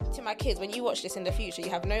to my kids, when you watch this in the future, you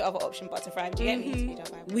have no other option but to thrive. Do you get me? To read our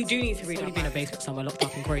Bibles. We do need to read It's our only been a Bibles. basement somewhere locked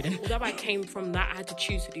up in Croydon. Although I came from that, I had to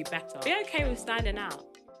choose to do better. Be okay with standing out.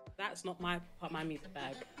 That's not my music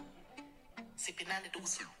bag. Sipping on the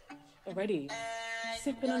deuce. Already.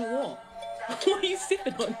 Sipping on a what? What are you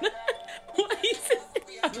sipping on? What are you sipping?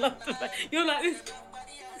 I love the fact you're like this.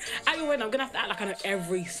 At your wedding, I'm gonna have to act like I know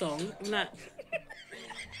every song. I'm like,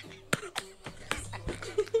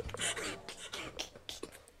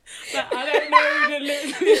 I don't know the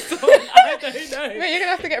lyrics of this song. I don't know. Wait, you're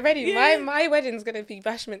gonna have to get ready. Yeah. My wedding's gonna be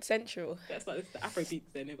Bashment Central. That's like the Afrobeats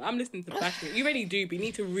then. I'm listening to Bashment. You really do, but you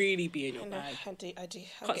need to really be in your bag. I do.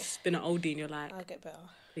 Can't spin an oldie and you're like, I'll get better.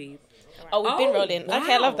 please. Oh, we've been Oh, rolling.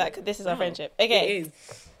 Okay, I love wow. that because this is our Wow. friendship. Okay. It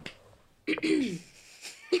is.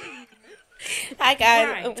 Hi guys.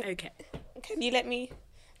 Right, okay. Can you let me?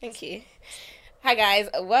 Thank you. Hi guys,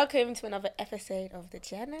 welcome to another episode of the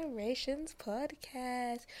Generations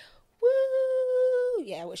Podcast. Woo!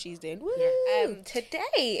 Yeah, what she's doing. Woo! Yeah.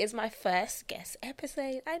 Today is my first guest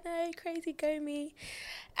episode. I know, crazy go me.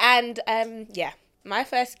 And yeah, my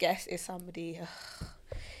first guest is somebody.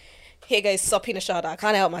 Here goes Soppy Nashada. I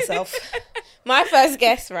can't help myself. My first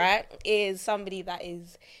guest, right, is somebody that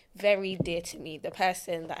is very dear to me, the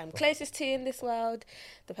person that I'm closest to in this world,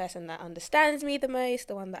 the person that understands me the most,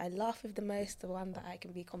 the one that I laugh with the most, the one that I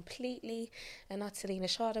can be completely and utterly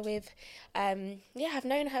Nashada with. Yeah, I've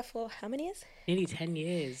known her for how many years? Nearly 10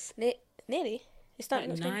 years. Nearly. It's not Like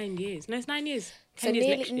it's been- 9 years. No, it's 9 years. so 10 years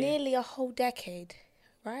next year. nearly a whole decade,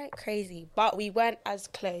 right? Crazy. But we weren't as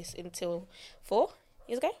close until 4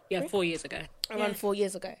 years ago. Yeah, Three? 4 years ago. Around 4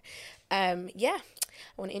 years ago. Yeah, I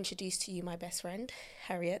want to introduce to you my best friend,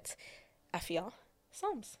 Harriet Afia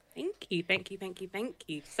Psalms. Thank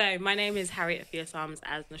you. So my name is Harriet Afia Psalms,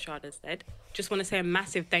 as Nashada said. Just want to say a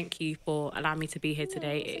massive thank you for allowing me to be here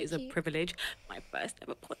today. It is a you. privilege. My first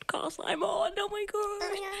ever podcast I'm on. Oh my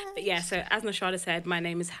god. yes. But yeah, so as Nashada said, my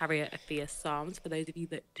name is Harriet Afia Psalms, for those of you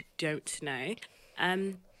that don't know.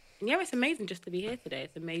 Yeah, it's amazing just to be here today.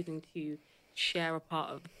 It's amazing to share a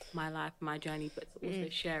part of my life, my journey, but also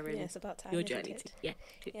sharing Yeah, it's about time, your isn't journey it? too. Yeah.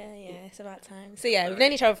 Yeah, it's about time. So yeah, we've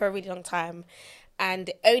known each other for a really long time, and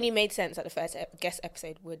it only made sense that the first guest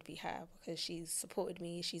episode would be her because she's supported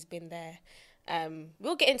me. She's been there.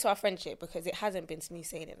 We'll get into our friendship because it hasn't been smooth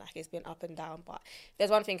sailing. Like it's been up and down. But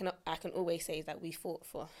there's one thing I can always say is that we fought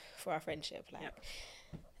for our friendship. Like Yep.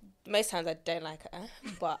 most times I don't like her,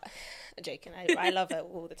 but I'm joking. I love her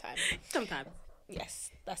all the time. Sometimes.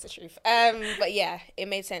 Yes, that's the truth. But yeah, it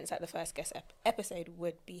made sense that the first guest episode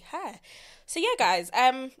would be her. So yeah, guys,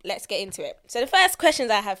 let's get into it. So the first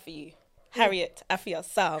questions I have for you, Harriet Afia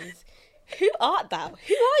Psalms, who art thou?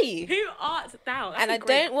 Who are you? Who art thou? That's And a I great-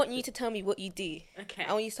 don't want you to tell me what you do. Okay.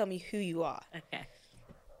 I want you to tell me who you are. Okay.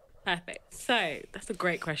 Perfect. So that's a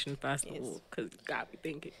great question, first of Yes. all, because you gotta be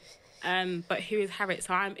thinking. But who is Harriet?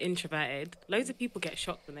 So I'm introverted. Loads of people get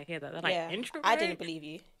shocked when they hear that. They're like, Yeah, introvert? I didn't believe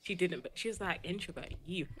you. She didn't, but she was like, introvert,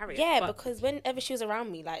 you, Harriet. Yeah, But because whenever she was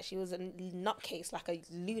around me, like she was a nutcase, like a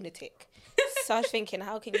lunatic. So I was thinking,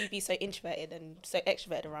 how can you be so introverted and so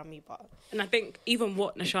extroverted around me? But And I think even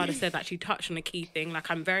what Nashada said, like she touched on a key thing. Like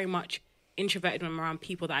I'm very much introverted when I'm around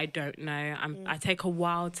people that I don't know. I take a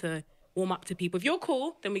while to warm up to people. If you're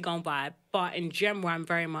cool, then we go and vibe. But in general, I'm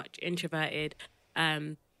very much introverted.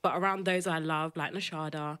 But around those I love, like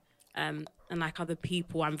Nashada, and like other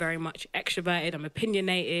people, I'm very much extroverted. I'm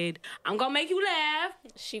opinionated. I'm gonna make you laugh.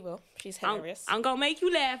 she will. She's hilarious. I'm gonna make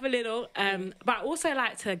you laugh a little. But I also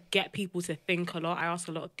like to get people to think a lot. I ask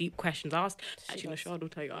a lot of deep questions. Actually, does. Nashada will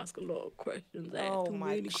tell you I ask a lot of questions. Oh Too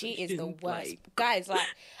my! many She is the questions, worst, like- guys. Like,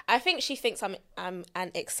 I think she thinks I'm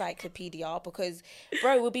an encyclopedia because,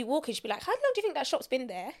 bro, we'll be walking. She'll be like, "How long do you think that shop's been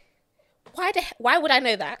there? Why would I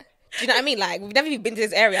know that? Do you know what I mean? Like, we've never even been to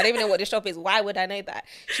this area. I don't even know what the shop is. Why would I know that?"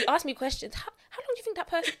 She asked me questions. How long do you think that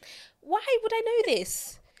person? Why would I know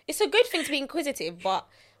this? It's a good thing to be inquisitive, but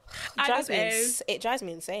I it drives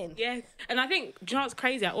me insane. Yes, and I think, do you know what's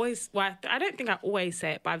crazy? I don't think I always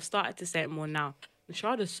say it, but I've started to say it more now.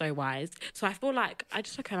 Nashada's so wise, so I feel like I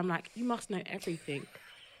just look at her and I'm like, you must know everything.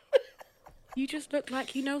 You just look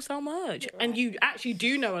like you know so much, and you actually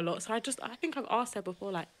do know a lot. So I think I've asked her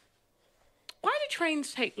before, like, why do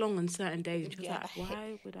trains take long on certain days? And she was Yeah, like,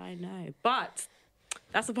 why would I know? But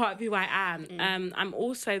that's a part of who I am. I'm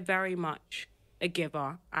also very much a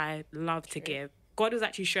giver. I love to give. God was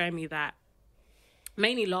actually showing me that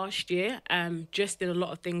mainly last year, just in a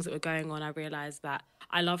lot of things that were going on, I realised that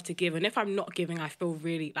I love to give. And if I'm not giving, I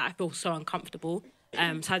feel so uncomfortable. So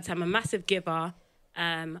I'd say I'm a massive giver.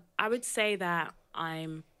 I would say that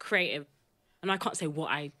I'm creative. And I can't say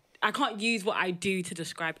what I I can't use what I do to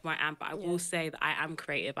describe who I am, but I will say that I am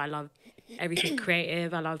creative. I love everything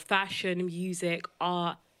creative. I love fashion, music,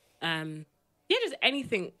 art, just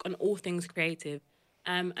anything and all things creative.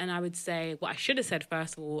 And I would say what I should have said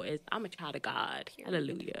first of all is I'm a child of God.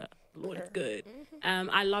 Hallelujah. The Lord is good.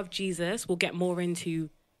 I love Jesus. We'll get more into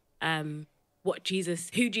who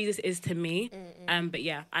Jesus is to me. But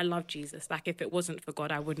yeah, I love Jesus. Like if it wasn't for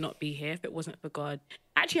God, I would not be here. If it wasn't for God,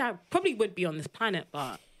 actually, I probably would be on this planet,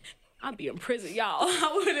 but I'd be in prison, y'all.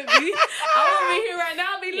 I wouldn't be here right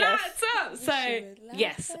now. I'd be locked up. So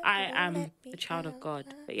yes, I am a child of God.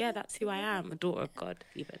 But yeah, that's who I am, a daughter of God,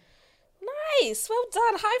 even. Nice. Well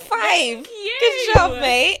done. High five. you. Good job,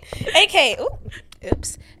 mate. Okay.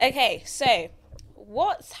 Oops. Okay. So,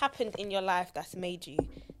 what's happened in your life that's made you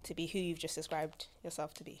to be who you've just described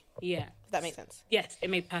yourself to be? Yeah. Does that make sense? Yes, it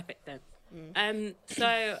made perfect sense.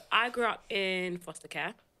 So I grew up in foster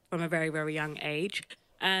care from a very, very young age.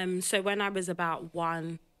 So when I was about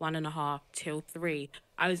 1.5 till 3,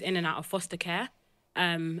 I was in and out of foster care.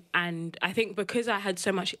 And I think because I had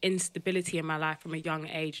so much instability in my life from a young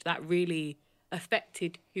age, that really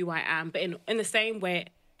affected who I am. But in the same way, it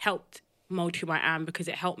helped mold who I am because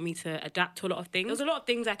it helped me to adapt to a lot of things. There was a lot of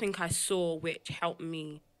things I think I saw which helped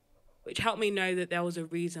me know that there was a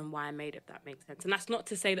reason why I made it, if that makes sense. And that's not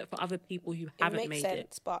to say that for other people who haven't made it. It makes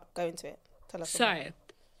sense, but go into it. Tell us.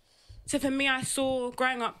 So for me, I saw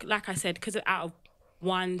growing up, like I said, because out of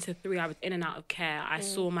 1 to 3, I was in and out of care. I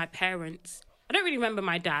saw my parents. I don't really remember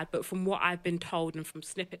my dad, but from what I've been told and from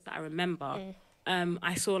snippets that I remember,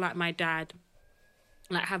 I saw like my dad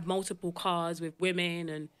like have multiple cars with women,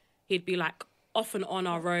 and he'd be like off and on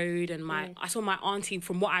our road. And I saw my auntie,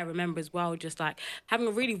 from what I remember as well, just like having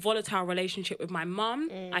a really volatile relationship with my mum.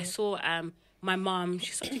 I saw my mum,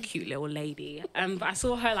 she's such a cute little lady. But I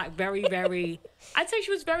saw her like very, very, I'd say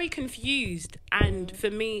she was very confused. And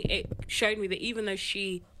for me, it showed me that even though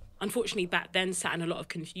she, unfortunately back then, sat in a lot of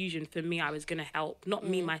confusion, for me, I was going to help. Not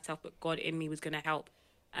me, myself, but God in me was going to help.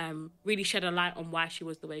 Really shed a light on why she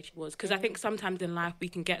was the way she was. Because I think sometimes in life we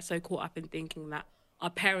can get so caught up in thinking that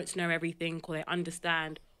our parents know everything or they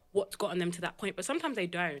understand what's gotten them to that point. But sometimes they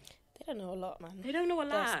don't. They don't know a lot, man. They don't know a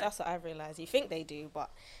lot. That's what I've realised. You think they do, but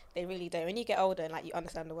they really don't. When you get older and like you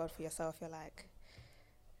understand the world for yourself, you're like,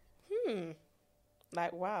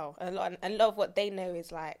 like wow. A lot of what they know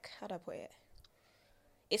is like, how do I put it?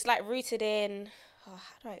 It's like rooted in, how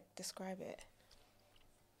do I describe it?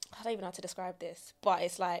 I don't even know how to describe this, but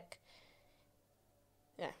it's like,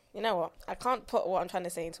 yeah, you know what? I can't put what I'm trying to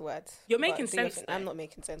say into words. You're making sense. I'm not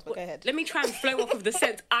making sense, but go ahead. Let me try and flow off of the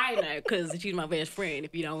sense I know, because she's my best friend,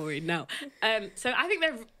 if you don't already know. So I think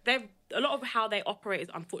they've a lot of how they operate is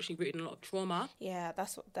unfortunately rooted in a lot of trauma. Yeah,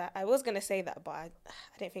 that's what that I was gonna say that, but I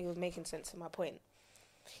didn't think it was making sense to my point.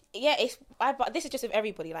 Yeah, but this is just with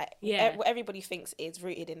everybody. Like, what everybody thinks is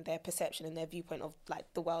rooted in their perception and their viewpoint of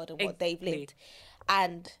like the world and what they've lived.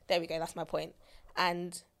 And there we go. That's my point.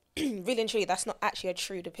 And really and truly, that's not actually a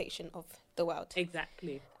true depiction of the world.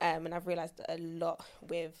 Exactly. And I've realised a lot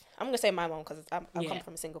with, I'm going to say my mum, because I come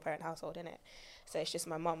from a single parent household, innit? So it's just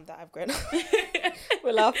my mum that I've grown up.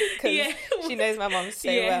 We're laughing because she knows my mum so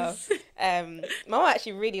well. My mum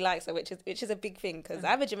actually really likes her, which is a big thing, because I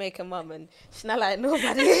have a Jamaican mum and she's not like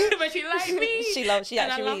nobody. But she likes me. she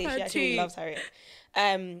actually really loves Harriet.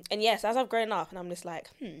 And yes, as I've grown up, and I'm just like,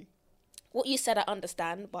 what you said I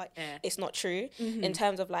understand, but it's not true. In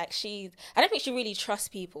terms of like I don't think she really trusts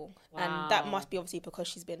people. Wow. And that must be obviously because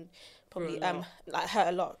she's been probably like hurt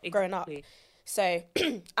a lot growing up. So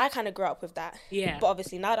I kind of grew up with that. Yeah. But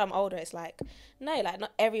obviously now that I'm older, it's like, no, like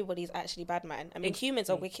not everybody's actually bad, man. I mean,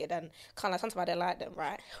 humans are wicked and kind of sometimes I don't like them,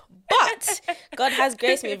 right? But God has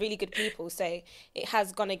graced me with really good people. So it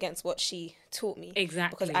has gone against what she taught me.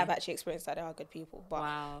 Exactly. Because I've actually experienced that there are good people.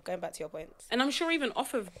 But going back to your points. And I'm sure even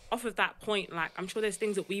off of that point, like I'm sure there's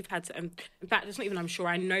things that we've had to, in fact, it's not even I'm sure,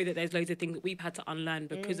 I know that there's loads of things that we've had to unlearn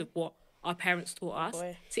because of what our parents taught us.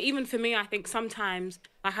 So even for me, I think sometimes,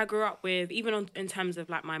 like I grew up with, even in terms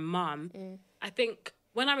of like my mum, I think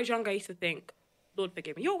when I was younger, I used to think, Lord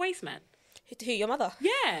forgive me, you're a waste man. Who, your mother?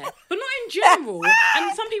 Yeah, but not in general.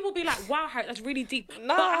 And some people be like, wow, Harriet, that's really deep.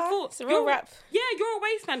 Nah, but I thought, it's a real rap. Yeah, you're a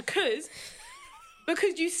waste man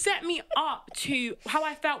because you set me up to, how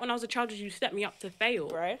I felt when I was a child is you set me up to fail.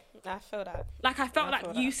 Bro, I feel that. Like I felt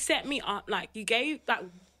like you set me up, like you gave, like,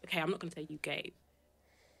 okay, I'm not going to say you gave.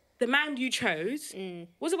 The man you chose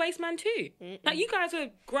was a waste man too. Like you guys are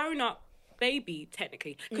grown up baby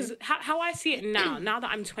technically. Because how I see it now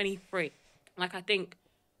that I'm 23, like I think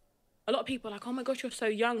a lot of people are like, oh my gosh, you're so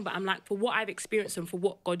young. But I'm like, for what I've experienced and for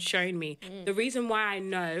what God's shown me, the reason why I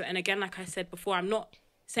know, and again, like I said before, I'm not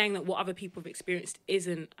saying that what other people have experienced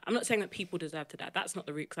isn't. I'm not saying that people deserve to die. That's not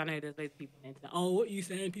the root, because I know there's loads of people on the internet. Oh, what are you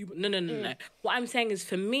saying, people? No. What I'm saying is,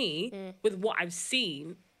 for me, with what I've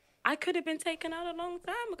seen, I could have been taken out a long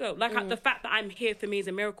time ago. Like, the fact that I'm here for me is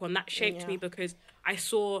a miracle, and that shaped me because I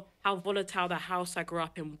saw how volatile the house I grew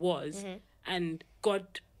up in was, and God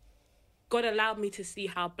allowed me to see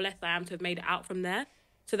how blessed I am to have made it out from there.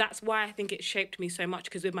 So that's why I think it shaped me so much,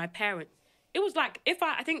 because with my parents, it was like,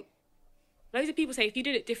 I think loads of people say, if you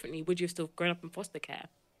did it differently, would you have still grown up in foster care?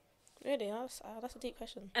 Really? That's a deep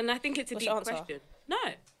question. And I think it's a What's deep your answer? question. No.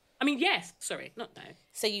 I mean, yes. Sorry, not no.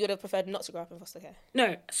 So you would have preferred not to grow up in foster care?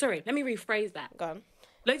 No, sorry. Let me rephrase that. Go on.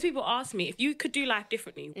 Loads of people ask me, if you could do life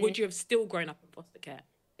differently, would you have still grown up in foster care?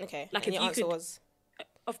 Okay. Like, and if your you answer could- was?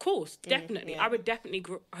 Of course, definitely. yeah. I would definitely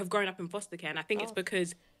have grown up in foster care. And I think it's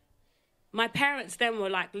because my parents then were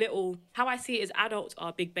like little, how I see it as adults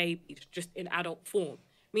are big babies, just in adult form.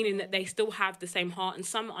 Meaning that they still have the same heart, and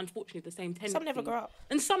some, unfortunately, the same tendency. Some never grow up.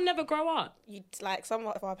 And some never grow up. You like some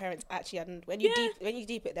of our parents actually, and when you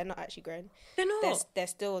deep it, they're not actually grown. They're not. They're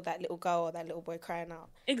still that little girl or that little boy crying out. or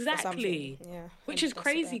Exactly. something. Yeah. Which is That's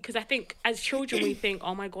crazy, because I think as children we think,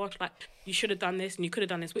 oh my gosh, like, you should have done this and you could have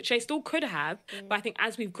done this, which they still could have. But I think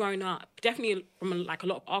as we've grown up, definitely from like a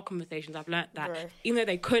lot of our conversations, I've learnt that even though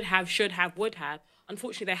they could have, should have, would have,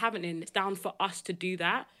 unfortunately they haven't, and it's down for us to do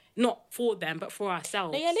that. Not for them, but for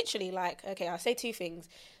ourselves. No, yeah, literally. Like, okay, I'll say two things.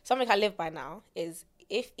 Something I live by now is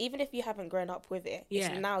even if you haven't grown up with it,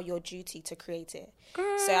 it's now your duty to create it.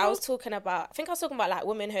 Girl. So I was talking about like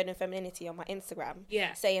womanhood and femininity on my Instagram.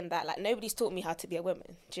 Yeah. Saying that like nobody's taught me how to be a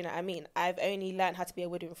woman. Do you know what I mean? I've only learned how to be a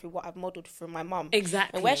woman through what I've modelled from my mum.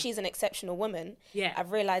 Exactly. And where she's an exceptional woman,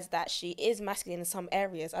 I've realised that she is masculine in some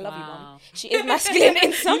areas. I love you, mum. She is masculine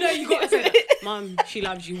in some. You know, you gotta say that. Mum, she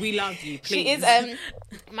loves you. We love you. Please. She is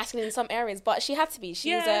masculine in some areas, but she had to be.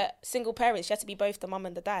 She was a single parent. She had to be both the mum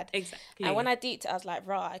and the dad. Exactly. And when I deeped it, I was like,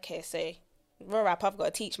 right, okay, so real rap, I've got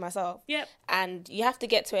to teach myself. Yep. And you have to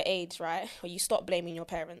get to an age, right, where you stop blaming your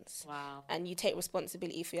parents. Wow. And you take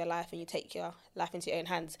responsibility for your life, and you take your life into your own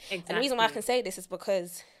hands. Exactly. And the reason why I can say this is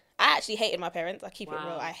because I actually hated my parents. I keep it real.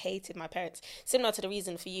 Wow. I hated my parents. Similar to the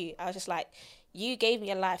reason for you. I was just like, you gave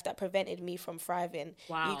me a life that prevented me from thriving.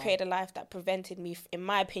 Wow. You created a life that prevented me, in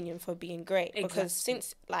my opinion, from being great. Exactly. Because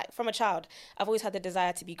since, like, from a child, I've always had the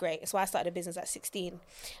desire to be great. That's why I started a business at 16.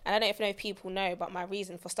 And I don't know if people know, but my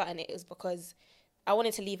reason for starting it was because I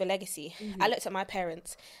wanted to leave a legacy. I looked at my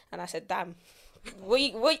parents and I said, damn, what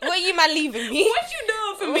are you man leaving me? What you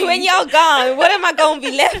doing for me? When y'all gone, what am I going to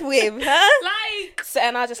be left with, huh? Like. So,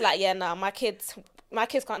 and I was just like, yeah, no, my kids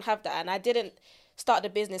can't have that. And I didn't start the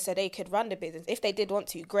business so they could run the business. If they did want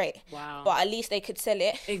to, great. Wow. But at least they could sell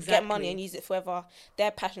it, get Exactly. money and use it for whatever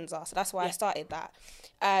their passions are. So that's why I started that.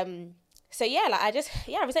 So yeah, like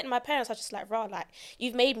I resented my parents. I was just like, raw, like,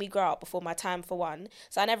 you've made me grow up before my time, for one.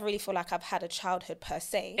 So I never really feel like I've had a childhood per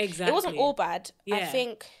se. Exactly. It wasn't all bad. I Yeah.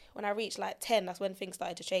 think when I reached like 10, that's when things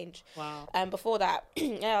started to change. Wow. Before that,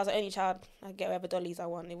 I was the only child. I'd get whatever dollies I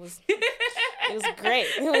want. It was great.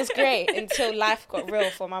 It was great until life got real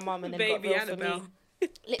for my mum, and then Baby got real Annabelle. for me.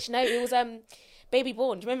 Literally, no, it was Baby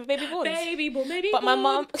Born. Do you remember Baby Born? Baby boy. But my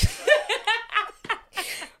mum,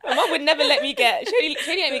 my mum would never let me get. She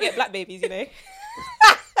only let me get black babies, you know.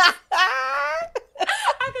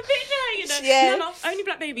 I can picture her, you know. Yeah. No, only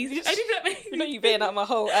black babies. Only black babies. You know, you beating out my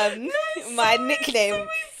whole my nickname.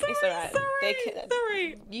 It's alright.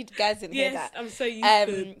 Sorry. You guys didn't hear Yes, that. I'm so used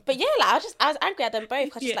to. But yeah, like I was angry at them both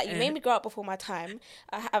because just like, you Yeah. made me grow up before my time.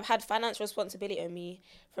 I've had financial responsibility on me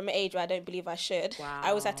from an age where I don't believe I should. I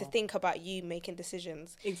always had to Wow. think about you making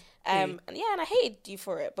decisions. Exactly. And I hated you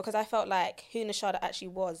for it because I felt like who Nashada actually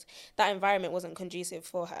was, that environment wasn't conducive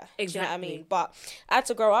for her. Do you know what I mean? Exactly. But I had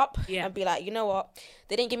to grow up Yeah. and be like, you know what?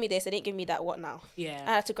 They didn't give me this, they didn't give me that, what now? Yeah.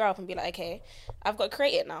 I had to grow up and be like, okay, I've got to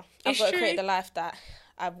create it now. I've It's got to true. create the life that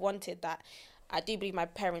I've wanted, that I do believe my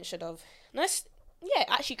parents should have.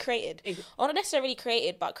 Actually created. Or not necessarily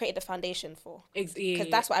created, but created the foundation for. Because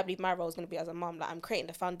that's what I believe my role is going to be as a mum. Like, I'm creating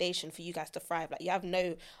the foundation for you guys to thrive. Like, you have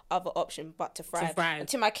no other option but to thrive. And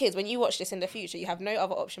to my kids, when you watch this in the future, you have no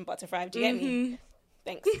other option but to thrive. Do you get me?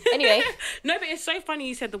 Thanks. Anyway. No, but it's so funny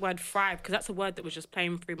you said the word thrive, because that's a word that was just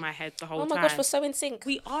playing through my head the whole Oh time. my gosh, we're so in sync.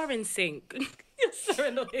 We are in sync. You're so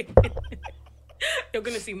annoying. You're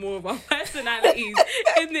going to see more of our personalities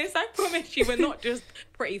in this. I promise you, we're not just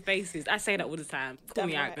pretty faces. I say that all the time. Call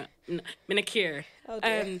me Damn arrogant. Manicure. Oh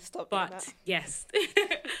dear, stop doing But, that. yes.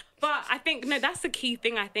 But I think, no, that's the key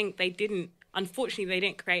thing. I think unfortunately, they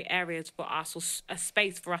didn't create areas for us or a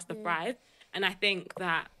space for us to thrive. And I think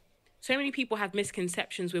that so many people have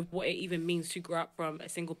misconceptions with what it even means to grow up from a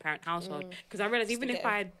single parent household. Because I realised even if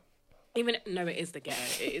I Even no, it is the ghetto.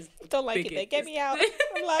 It is. Don't like it. biggest. They get me out.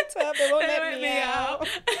 I'm locked up. They won't let me out.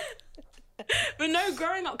 But no,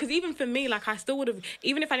 growing up, because even for me, like I still would have,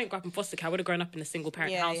 even if I didn't grow up in foster care, I would have grown up in a single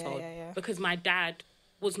parent household because my dad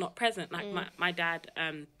was not present. Like my dad,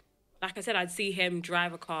 like I said, I'd see him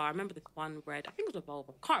drive a car. I remember this one red, I think it was a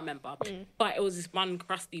Volvo, can't remember, but it was this one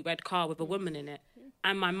crusty red car with a woman in it.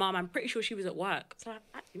 And my mum, I'm pretty sure she was at work. So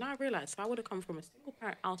I realised, so I would have come from a single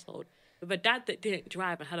parent household with a dad that didn't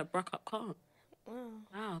drive and had a broke up car.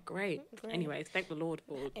 Wow, great. Anyways, thank the Lord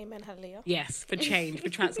for... Amen, hallelujah. Yes, for change, for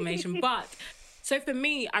transformation. But, so for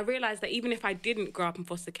me, I realised that even if I didn't grow up in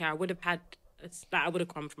foster care, I would have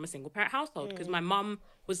come from a single parent household because my mum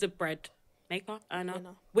was the bread maker,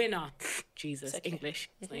 winner. Jesus, okay. English.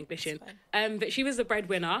 It's not English in. But she was the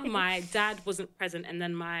breadwinner. My dad wasn't present, and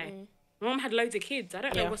then my mum had loads of kids. I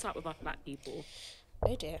don't know what's up with us black people.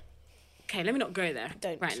 Oh dear. Okay, let me not go there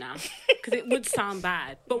Don't. right now because it would sound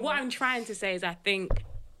bad. But what I'm trying to say is I think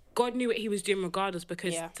God knew what he was doing regardless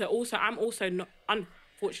because I'm also not,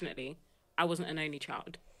 unfortunately, I wasn't an only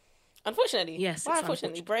child. Unfortunately? Yes. Why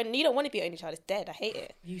unfortunately? Bren, you don't want to be an only child. It's dead. I hate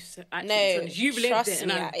it. You've lived trust it.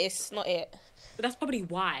 me, it's not it. But that's probably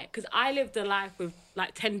why. Because I lived a life with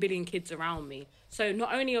like 10 billion kids around me. So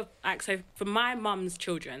not only so for my mum's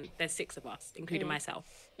children, there's 6 of us, including myself.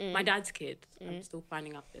 My dad's kids, I'm still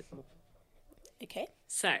finding out there's more. Okay.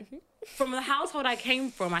 So, from the household I came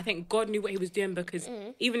from, I think God knew what he was doing because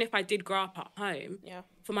even if I did grow up at home,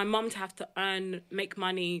 for my mum to have to earn, make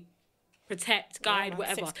money, protect, guide,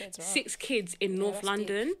 whatever, 6 kids, right? 6 kids in North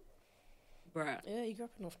London. Bruh. Yeah, you grew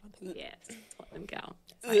up in North London. Yes, Tottenham girl.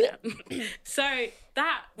 So,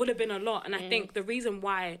 that would have been a lot. And I think the reason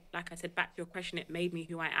why, like I said, back to your question, it made me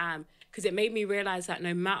who I am because it made me realise that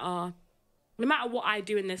no matter what I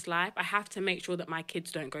do in this life, I have to make sure that my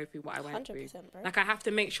kids don't go through what I went through. Bro. Like, I have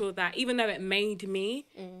to make sure that even though it made me,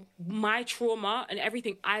 my trauma and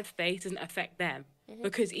everything I've faced doesn't affect them.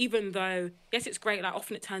 Because even though, yes, it's great, like,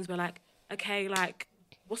 often at times we're like, okay, like,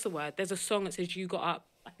 what's the word? There's a song that says, you got up.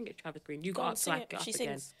 I think it's Travis Green. You got up so I get up again.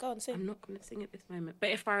 Sings. Go on, sing. I'm not going to sing it this moment.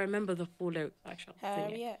 But if I remember the full lyrics, I shall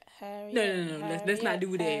sing it. Harriet. Let's not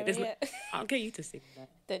do that. I'll get you to sing that.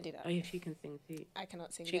 Don't do that. Oh, yeah, she can sing too. I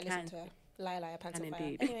cannot sing. She Don't can. listen to her. Liar, pants on fire.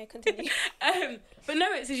 Indeed. Anyway, continue. But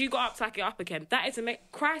no, it says you got up to get up again. That is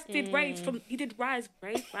Christ did raise he did rise.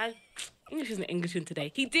 English isn't English in today.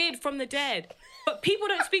 He did from the dead. But people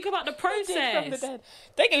don't speak about the process. From the dead.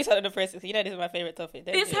 Don't get me started on the process. You know this is my favourite topic.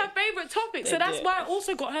 It's her favourite topic. So that's why I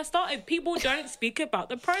also got her started. People don't speak about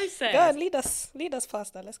the process. Go on, lead us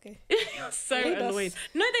faster. Let's go. So annoying.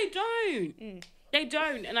 No, they don't. They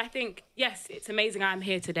don't. And I think, yes, it's amazing I'm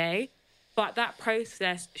here today. But that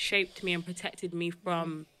process shaped me and protected me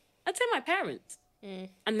from, I'd say, my parents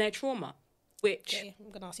and their trauma, which... Okay,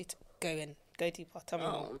 I'm going to ask you to go deeper. Tell me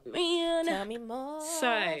more. Man. Tell me more. So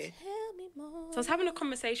I was having a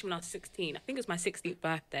conversation when I was 16. I think it was my 16th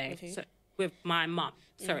birthday. With who? So, with my mum.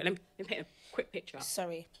 Sorry, let me paint a quick picture.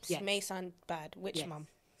 Sorry. Yes. It may sound bad. Which mum?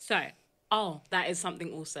 So, that is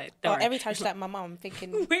something also. Every time she's like my mum, I'm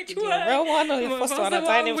thinking, which your one? real one or your foster one? I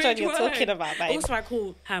don't know which one you're talking about. Babe. Also, I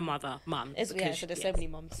call her mother mum. So there's so many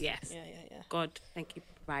mums. Yes. Yeah. God, thank you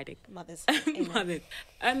for providing. Mothers. Mothers.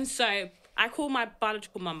 So, I call my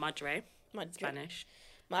biological mum Madre. Spanish.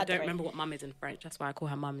 I don't remember what mum is in French. That's why I call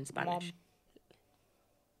her mum in Spanish. Mom.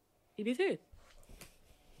 You do too.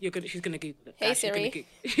 She's gonna Google it. Hey Siri.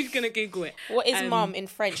 She's gonna Google it. What is mum in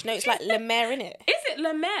French? No, it's like le mère, innit? Is it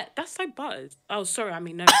le mère? That's so butters. Oh, sorry. I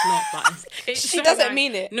mean, no, it's not butters. She doesn't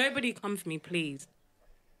mean it. Nobody come for me, please.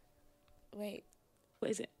 Wait. What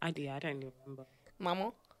is it? Idea. I don't even remember.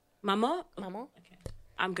 Mama. Mama. Mama. Okay.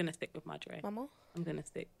 I'm gonna stick with Madre. Mama. I'm gonna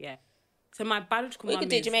stick. Yeah. So my biological We mum could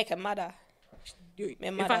do Jamaican mother.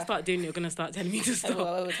 If I start doing it, you're gonna start telling me to stop.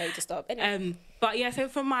 I will tell you to stop. Anyway. But yeah, so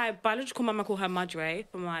for my biological mum, I call her Madre.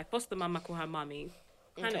 For my foster mum, I call her Mummy.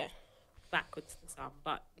 Kind of backwards to some,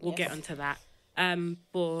 but we'll get onto that.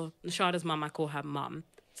 For Nashada's mum, I call her Mum,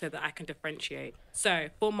 so that I can differentiate. So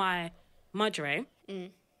for my Madre,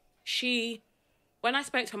 when I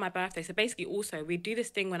spoke to her on my birthday, so basically also we'd do this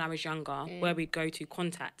thing when I was younger where we'd go to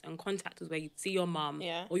Contact, and Contact was where you'd see your mum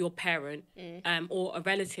or your parent or a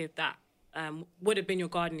relative that would have been your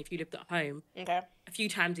guardian if you lived at home a few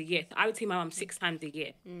times a year. So I would see my mum 6 times a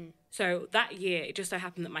year. So that year, it just so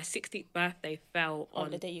happened that my 16th birthday fell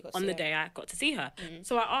on the day I got to see her.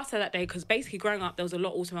 So I asked her that day because basically growing up, there was a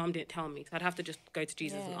lot also my mum didn't tell me. So I'd have to just go to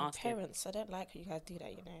Jesus and ask him. Parents, I don't like when you guys do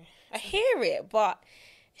that, you know. I hear it, but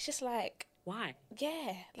it's just like, Why?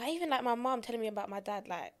 Yeah, like even like my mom telling me about my dad.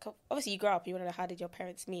 Like obviously you grow up, you want to know how did your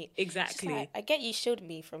parents meet. It's just Exactly. like, I get you showed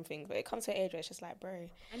me from things, but it comes to an age where it's just like, bro,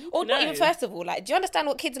 I need or to not even know. first of all, like, do you understand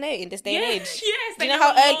what kids know in this day and age? Yes, Do you they know know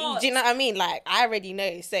how a early? lot. Do you know what I mean? Like, I already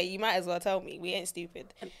know, so you might as well tell me. We ain't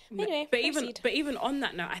stupid. Anyway, but proceed. even on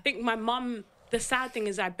that note, I think my mum. The sad thing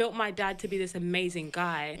is, I built my dad to be this amazing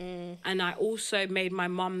guy, and I also made my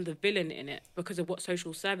mum the villain in it because of what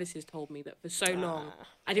social services told me that for so long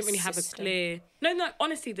I didn't really have a system. clear. No,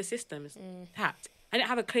 honestly, the system's tapped. I didn't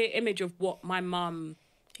have a clear image of what my mum.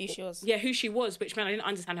 Who she was? Yeah, who she was, which meant I didn't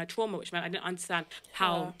understand her trauma, which meant I didn't understand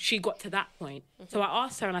how she got to that point. So I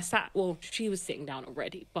asked her and I sat, well, she was sitting down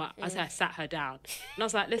already, but I sat her down. And I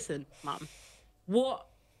was like, listen, mum,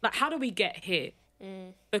 how do we get here?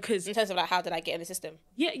 Because In terms of like, how did I get in the system?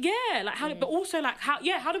 yeah, like how, but also like how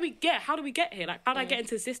do we get here? Like how did I get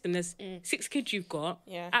into the system? There's 6 kids you've got.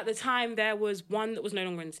 Yeah. At the time, there was one that was no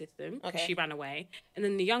longer in the system because Okay. she ran away, and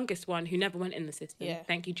then the youngest one who never went in the system. Yeah.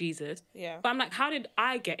 Thank you, Jesus. Yeah. But I'm like, how did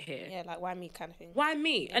I get here? Yeah, like why me kind of thing. Why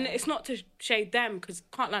me? And it's not to shade them because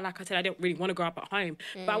can't lie, like I said, I don't really want to grow up at home,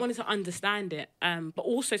 but I wanted to understand it, but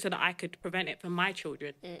also so that I could prevent it for my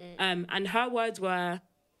children. And her words were,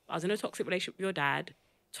 I was in a toxic relationship with your dad,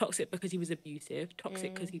 toxic because he was abusive,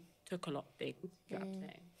 toxic because he took a lot of things. You know what I'm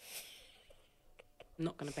saying? I'm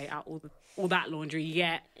not going to bait out all that laundry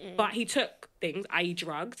yet, but he took things, i.e.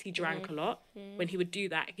 drugs. He drank a lot. When he would do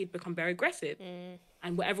that, he'd become very aggressive.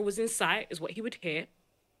 And whatever was in sight is what he would hear.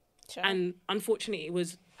 Sure. And unfortunately, it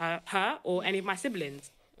was her or any of my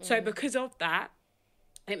siblings. So because of that,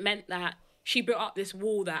 it meant that she built up this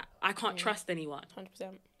wall that I can't trust anyone.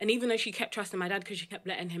 100%. And even though she kept trusting my dad because she kept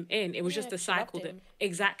letting him in, it was just a she loved cycle that... him.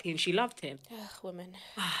 Exactly, and she loved him. Ugh, women.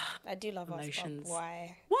 I do love us, Emotions. but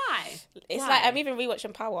why? Why? It's Why? like I'm even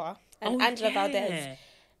rewatching Power and Oh, Angela yeah. Valdez.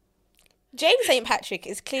 James St. Patrick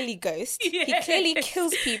is clearly Ghost. He Yes. clearly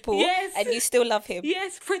kills people, Yes. and you still love him.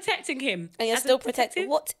 Yes, protecting him. And you're As a still protected. detective.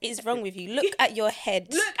 What is wrong with you? Look at your head.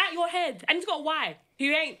 Look at your head. And he's got a wife who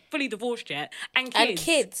ain't fully divorced yet. And kids. And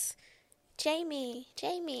kids. Jamie.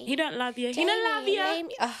 He don't love you. He don't love you.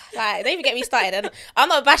 Jamie. Ugh, like, don't even get me started. And I'm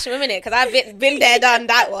not bashing him in it because I've been there, done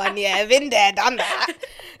that one. Yeah, been there, done that.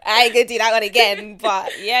 I ain't gonna do that one again. But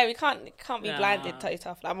yeah, we can't be blinded totally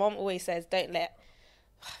tough. Like mom always says, don't let.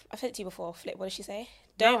 I've said it to you before. Flip. What did she say?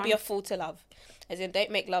 Don't be a fool to love. As in, don't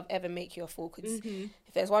make love ever make you a fool. Because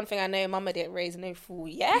if there's one thing I know, mama didn't raise no fool.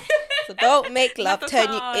 Yeah. So don't make love Not turn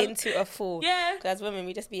at all. you into a fool. Yeah. Because as women,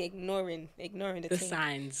 we just be ignoring the The thing.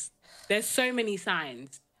 signs. There's so many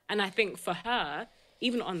signs. And I think for her,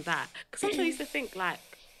 even on that, because sometimes I used to think, like,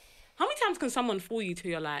 how many times can someone fool you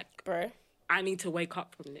till you're like, Bro. I need to wake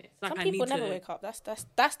up from this? Like, Some I people need never to... wake up. That's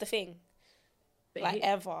the thing. But, Like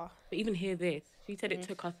ever. but even hear this. She said it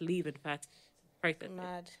took us leaving first. Process it.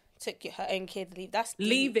 Mad. Took her own kid to leave. That's deep.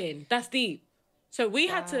 Leaving. That's deep. So we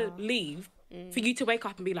had to leave for you to wake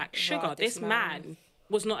up and be like, sugar, Wow, this this man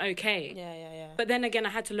was not okay. Yeah. But then again, I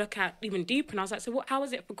had to look at even deeper, and I was like, so how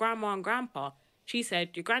was it for grandma and grandpa? She said,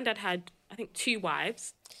 your granddad had, I think, 2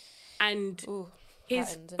 wives, and Ooh, his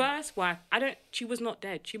patterns, innit? first wife, she was not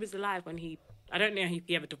dead. She was alive when I don't know if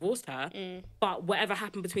he ever divorced her, but whatever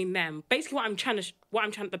happened between them, basically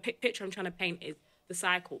the picture I'm trying to paint is the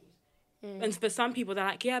cycle. And for some people, they're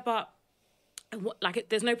like, yeah, but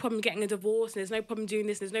there's no problem getting a divorce, and there's no problem doing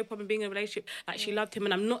this, there's no problem being in a relationship. Like, she loved him,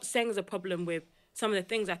 and I'm not saying there's a problem with some of the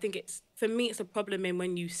things. I think for me, it's a problem in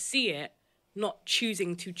when you see it, not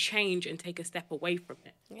choosing to change and take a step away from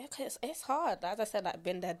it. Yeah, because it's hard. As I said, like,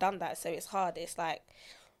 been there, done that. So it's hard. It's like,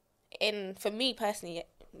 for me personally,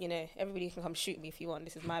 you know, everybody can come shoot me if you want.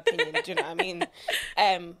 This is my opinion. Do you know what I mean?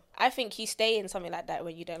 I think you stay in something like that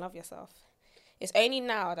when you don't love yourself. It's only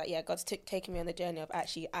now that, yeah, God's taking me on the journey of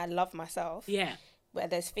actually, I love myself. Yeah. Where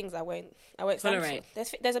there's things I won't stand Tolerate.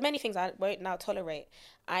 for. There's many things I won't now tolerate.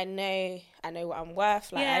 I know what I'm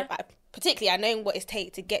worth. Like, Yeah. particularly, I know what it's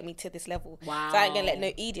take to get me to this level. Wow. So I ain't gonna let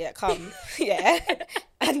no idiot come,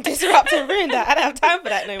 and disrupt and ruin that. I don't have time for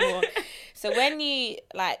that no more. So when you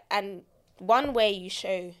and one way you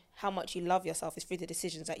show how much you love yourself is through the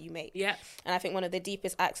decisions that you make. Yeah. And I think one of the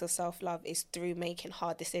deepest acts of self-love is through making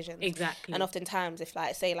hard decisions. Exactly. And oftentimes, if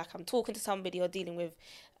say I'm talking to somebody or dealing with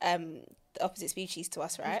the opposite species to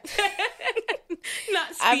us, right? Not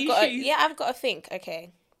I've species. got to think,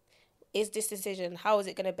 okay, is this decision, how is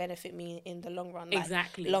it going to benefit me in the long run? Like,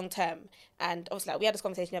 Exactly. long term. And obviously, we had this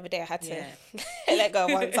conversation the other day. I had to Yeah. let go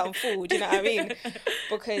of one some food, do you know what I mean?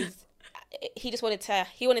 Because he wanted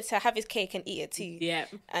to have his cake and eat it too. Yeah.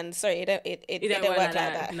 And sorry, it don't work like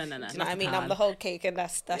that. No, Do you know what not I at mean? all. I'm the whole cake, and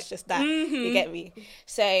that's just that. Mm-hmm. You get me?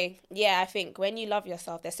 So yeah, I think when you love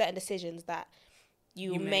yourself, there's certain decisions that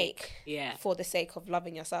you make Yeah. for the sake of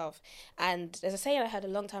loving yourself. And there's a saying I heard a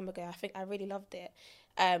long time ago. I think I really loved it.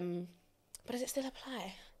 But does it still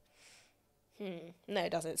apply? No,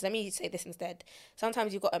 it doesn't. So let me say this instead.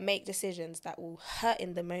 Sometimes you've got to make decisions that will hurt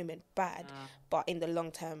in the moment bad, but in the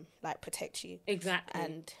long term, like, protect you. Exactly.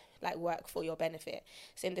 And, like, work for your benefit.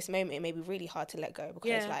 So in this moment, it may be really hard to let go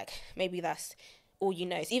because, like, maybe that's all you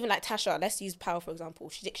know. It's even like Tasha, let's use Power, for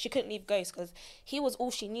example. She couldn't leave Ghost because he was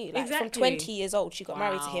all she knew. Like, from 20 years old, she got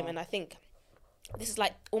married to him. And I think this is,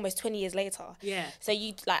 like, almost 20 years later. Yeah. So,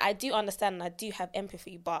 I do understand and I do have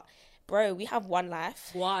empathy, but... Bro, we have one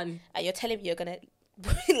life. And you're telling me you're going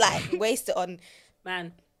to, like, waste it on...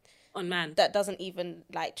 Man. That doesn't even,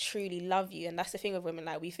 like, truly love you. And that's the thing with women.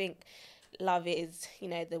 Like, we think love is, you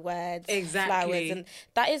know, the words, flowers. And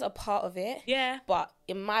that is a part of it. Yeah. But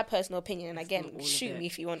in my personal opinion, and again, shoot me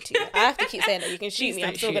if you want to. I have to keep saying that. You can shoot me.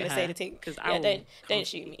 I'm still going to say the thing. Don't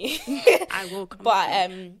shoot me. I will come. But,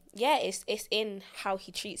 yeah, it's in how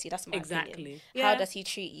he treats you. That's my opinion. Yeah. How does he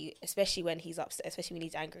treat you, especially when he's upset, especially when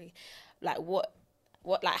he's angry? Like, what,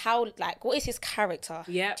 what is his character?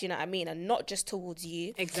 Yeah. Do you know what I mean? And not just towards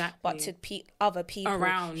you. Exactly. But to other people,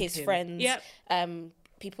 around his him. friends, Yep.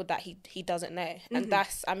 People that he doesn't know. And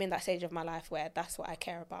I'm in that stage of my life where that's what I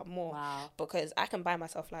care about more. Wow. Because I can buy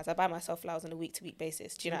myself flowers. I buy myself flowers on a week-to-week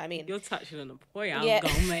basis. Do you know what I mean? You're touching on a point. I'm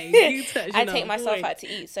gone, mate. I take myself out to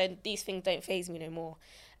eat, so these things don't faze me no more.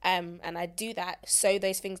 And I do that so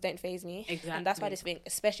those things don't faze me. Exactly. And that's why this thing,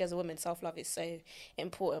 especially as a woman, self-love is so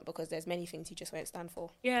important because there's many things you just won't stand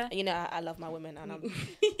for. Yeah. And you know, I love my women and I'm...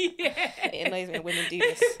 Yeah. It annoys me when women do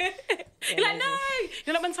this. You're like, no! You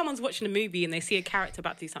know, like when someone's watching a movie and they see a character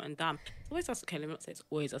about to do something dumb, it's always us, okay, let me not say it's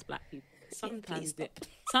always us black people.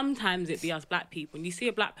 Sometimes it be us black people. And you see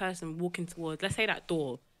a black person walking towards, let's say, that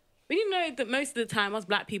door. But you know that most of the time, us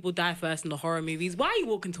black people die first in the horror movies. Why are you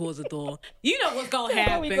walking towards the door? You know what's going to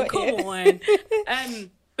happen. Come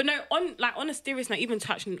on. But no, on a serious note, even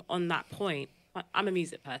touching on that point, I'm a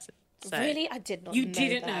music person. So really? I did not know. You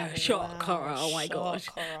didn't that. know. Shock horror. Oh my gosh.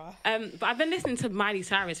 Horror. But I've been listening to Miley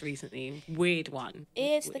Cyrus recently. Weird one.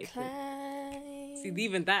 It's Weird the climb. See,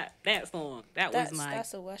 even that song,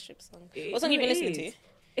 that's a worship song. It What song have you been listening really to?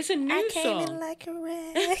 It's a new I came song. in like a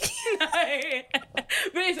wreck. No.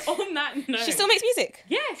 But it's on that note. She still makes music?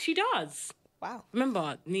 Yeah, she does. Wow.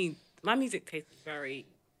 Remember, my music taste is very...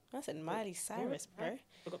 I said Miley Cyrus, bro. I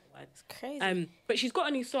forgot the word. It's crazy. But she's got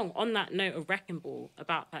a new song on that note of Wrecking Ball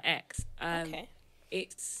about her ex. Okay.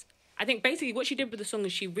 I think basically what she did with the song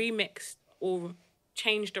is she remixed or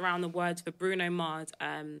changed around the words for Bruno Mars.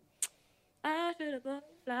 I should have bought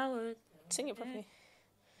flowers. Sing it properly.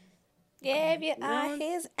 Gave you all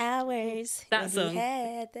his hours That when song. he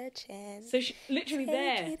had the chance. So she literally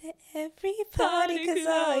there. Take you to every party, cause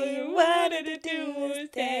all you wanted to do was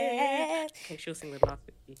dance. Okay, she'll sing the last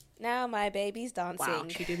 50. Now my baby's dancing. Wow,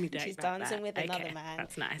 she did me dirty. She's like dancing that. with another Okay, man.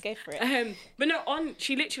 That's nice. Go for it. But no,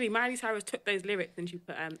 she literally, Miley Cyrus took those lyrics and she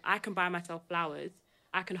put, I can buy myself flowers.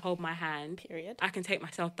 I can hold my hand. Period. I can take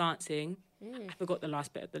myself dancing. I forgot the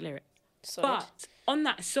last bit of the lyric. Solid. But on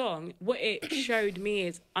that song, what it showed me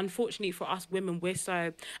is, unfortunately for us women, we're so...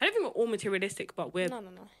 I don't think we're all materialistic, but we're... No.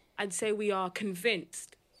 I'd say we are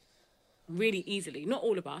convinced really easily. Not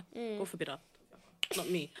all of us. God forbid us.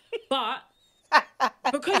 Not me. But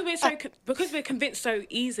because we're convinced so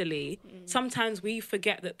easily, sometimes we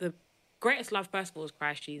forget that the greatest love, first of all, is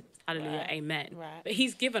Christ Jesus. Hallelujah. Right. Amen. Right. But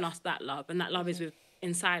he's given us that love, and that love is with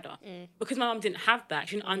inside her. Because my mum didn't have that.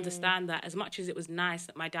 She didn't understand that. As much as it was nice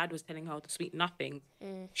that my dad was telling her the sweet nothing,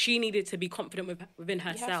 she needed to be confident within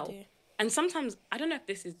herself. to. And sometimes, I don't know if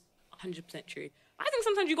this is 100% true, I think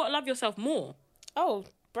sometimes you got to love yourself more. Oh,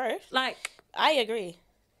 bro. Like, I agree.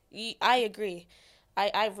 I agree.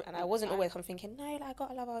 I wasn't always. I'm thinking, no, like, I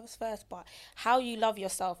gotta love others first. But how you love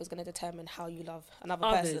yourself is going to determine how you love another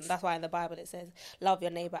Others. person. That's why in the Bible it says, love your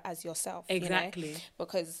neighbor as yourself. Exactly. You know?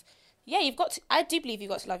 Because, yeah, you've got to. I do believe you've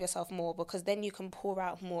got to love yourself more because then you can pour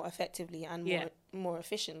out more effectively and more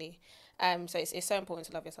efficiently. So it's so important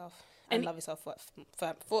to love yourself and love yourself for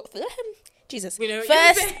Jesus We know what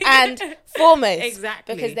first you're and foremost.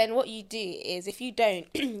 Exactly. Because then what you do is if you don't,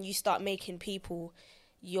 you start making people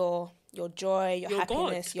your joy, your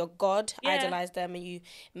happiness, God. your God, Yeah. idolize them, and you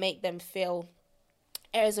make them feel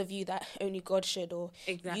areas of you that only God should or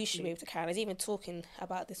you should be able to carry. I was even talking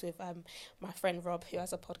about this with my friend Rob, who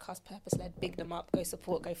has a podcast, Purpose Led. Big them up, go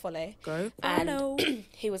support, go follow. go And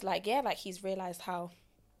he was like, yeah, like he's realised how,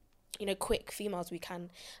 you know, quick females we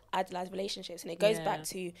can idolize relationships. And it goes back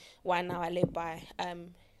to why now I live by,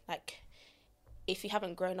 like, if you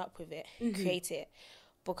haven't grown up with it, create it.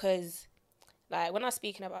 Because Like, when I was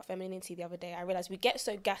speaking about femininity the other day, I realised we get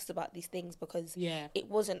so gassed about these things because Yeah. it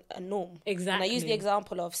wasn't a norm. Exactly. And I use the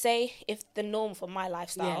example of, say, if the norm for my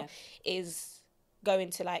lifestyle is going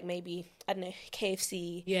to, like, maybe, I don't know,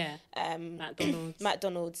 KFC, Yeah.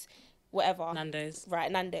 McDonald's, whatever. Nando's. Right,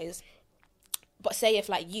 Nando's. But say if,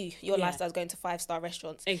 like, your Yeah. lifestyle is going to 5-star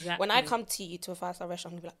restaurants. Exactly. When I come to you to a 5-star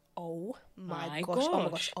restaurant, I'm going to be like, oh my gosh, oh my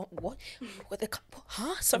gosh, oh, what?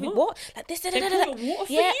 Huh? Sorry, what? Like this, They poured the water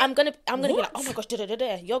for yeah, you? I'm gonna be like, What? oh my gosh,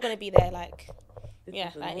 You're gonna be there, like, This yeah,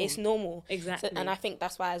 is the like norm. it's normal. Exactly. So, and I think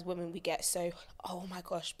that's why as women we get so, oh my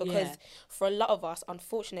gosh, because Yeah. for a lot of us,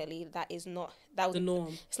 unfortunately, that was The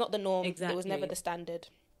norm. It's not the norm. It was never Exactly. the standard,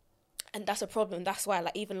 and that's a problem. That's why,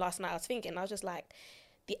 like, even last night I was thinking, I was just like,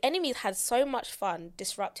 the enemies had so much fun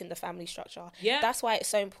disrupting the family structure. Yeah. That's why it's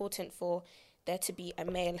so important for there to be a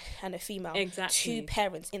male and a female, Exactly. two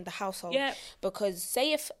parents in the household. Yeah. Because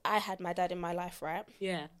say if I had my dad in my life, right,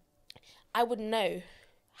 Yeah. I would know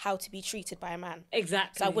how to be treated by a man.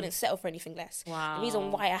 Exactly. So I wouldn't settle for anything less. Wow. The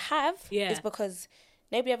reason why I have Yeah. is because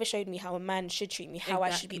nobody ever showed me how a man should treat me, how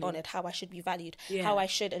I should be Exactly. honoured, how I should be valued, Yeah. how I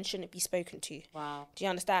should and shouldn't be spoken to. Wow. Do you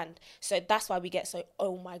understand? So that's why we get so,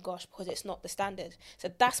 oh my gosh, because it's not the standard.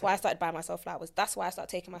 So that's why I started buying myself flowers. That's why I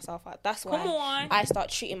started taking myself out. That's why Come on. I start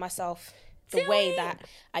treating myself the way that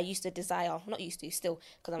I used to desire, not used to, still,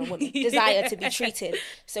 because I'm a woman, desire to be treated.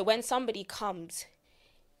 So when somebody comes,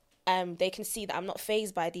 they can see that I'm not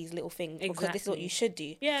fazed by these little things because this is what Exactly. you should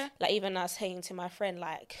do. Yeah. Like, even I was saying to my friend,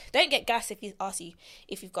 like, don't get gas if he asks you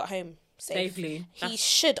if you've got home Safely. He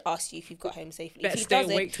should ask you if you've got home safely. Better If he stay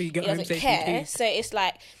doesn't, awake till you get he home doesn't safely care. too. So it's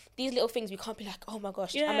like, these little things, we can't be like, oh my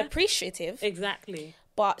gosh, I'm Yeah. appreciative. Exactly.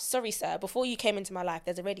 But sorry, sir, before you came into my life,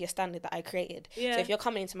 there's already a standard that I created. Yeah. So if you're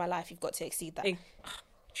coming into my life, you've got to exceed that.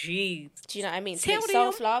 Jeez. Do you know what I mean? Tell So them.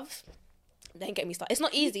 self-love, don't get me started. It's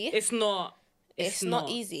not easy. It's not. It's not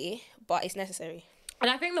easy, but it's necessary. And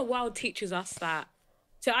I think the world teaches us that.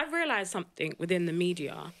 So I've realized something within the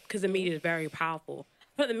media, because the media is very powerful.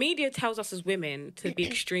 But the media tells us as women to be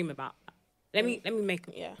extreme about that. Let me make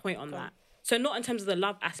a point on that. So not in terms of the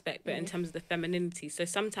love aspect, but in terms of the femininity. So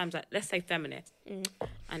sometimes, like, let's say feminist.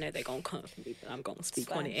 I know they're going to come for me, but I'm going to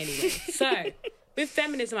speak on it anyway. So with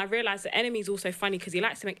feminism, I realized the enemy is also funny because he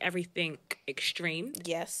likes to make everything extreme.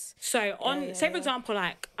 Yes. So say for example,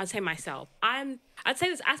 like I'd say myself, I'd say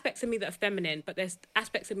there's aspects of me that are feminine, but there's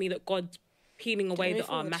aspects of me that God's peeling away that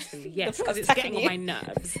are masculine. Yes, because it's getting on my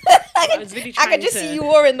nerves. I was really I trying can just to, see you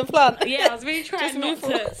watering the plant. Yeah, I was really trying not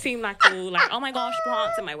to seem like all like, oh my gosh,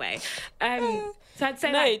 plants in my way. So I'd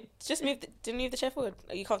say No, like, just move the chair forward.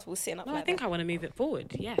 Are you comfortable sitting up no, like I think that? I want to move it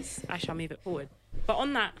forward. Yes, I shall move it forward. But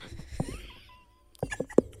on that,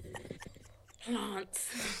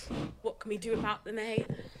 plants. What can we do about them, eh?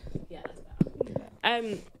 Yeah, that's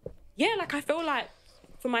better. Yeah, like I feel like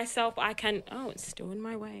for myself, I can. Oh, it's still in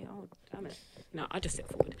my way. Oh, damn it. No, I'll just sit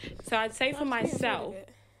forward. So I'd say for myself,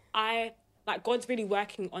 I like God's really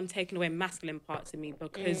working on taking away masculine parts of me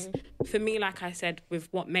because for me, like I said, with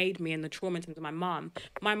what made me and the trauma in terms of my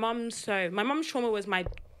mom's trauma was my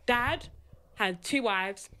dad had 2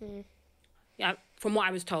 wives. Yeah, from what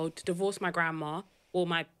I was told, divorced my grandma or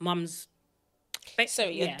my mum's.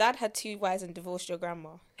 Sorry, your Yeah. dad had 2 wives and divorced your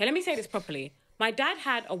grandma. Okay, let me say this properly. My dad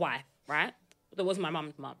had a wife, right? That was my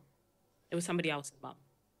mum's mum. It was somebody else's mum,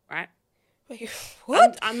 right? Wait,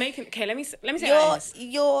 what? I'm making. Okay, let me say it like this.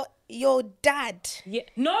 Your dad. Yeah.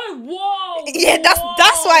 No. Whoa. Yeah, that's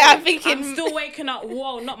why I'm thinking. I'm still waking up.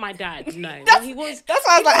 Whoa, not my dad. No, he was. That's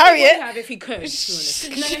why I was like, He would Harriet. have if he could. To be honest.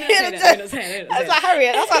 No, say That's that. We're not saying that. like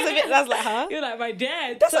Harriet. That's why I was a bit. That's like, huh? You're like my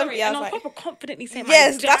dad. That's what- Sorry, yeah, I and was I'm like- proper confidently saying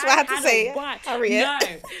Yes, my dad that's what I had to a say. wife. Harriet. No.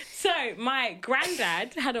 So my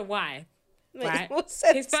granddad had a wife. Right. What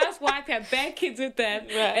sense? His first wife, he had bare kids with them,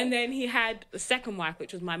 Right. and then he had the second wife,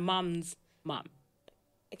 which was my mum's mum.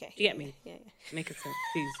 Okay. Do you get me? Yeah. Make it sense,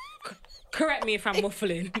 please. Correct me if I'm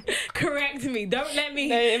waffling. Correct me. Don't let me.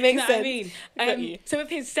 No, it makes you know sense. What I mean? Got you. So with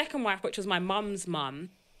his second wife, which was my mum's mum,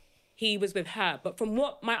 he was with her. But from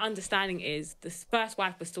what my understanding is, this first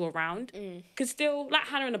wife was still around. Because still, like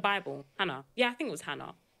Hannah in the Bible. Hannah. Yeah, I think it was Hannah.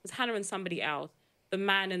 It was Hannah and somebody else. The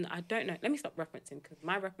man and I don't know. Let me stop referencing because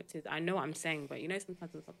my references, I know what I'm saying, but you know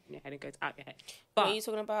sometimes there's something in your head and it goes out your head. What But are you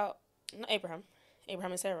talking about? Not Abraham.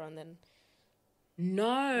 Abraham and Sarah, and then.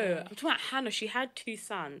 no, I'm talking about Hannah. She had 2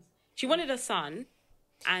 sons. She wanted a son,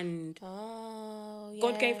 and Oh, yeah.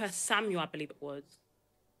 God gave her Samuel, I believe it was.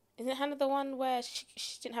 Isn't Hannah the one where she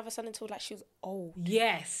didn't have a son until like she was old?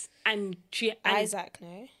 Yes, and she and Isaac,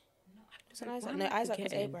 no. Wasn't Isaac? am No, I Isaac was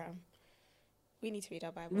forgetting? Abraham. We need to read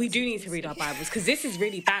our Bible. We do need to read our Bibles because this is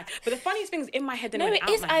really bad. But the funniest thing is in my head. No, it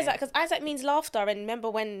is Isaac, because Isaac means laughter. And remember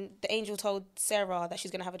when the angel told Sarah that she's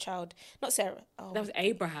going to have a child? Not Sarah. Oh, That was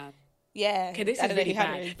Abraham. yeah. Okay, this I is don't know really who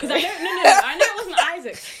had bad. it. Because I know it wasn't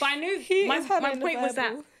Isaac, but I knew He my is Hannah my in the point was that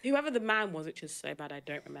Bible. whoever the man was, which is so bad, I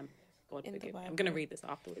don't remember. God In the forgive me. I'm Bible. gonna read this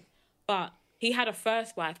afterwards. But he had a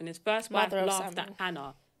first wife, and his first wife Mother of laughed Samuel. at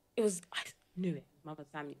Hannah. It was I knew it, Mother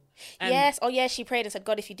Samuel. Yes. Oh, yeah. She prayed and said,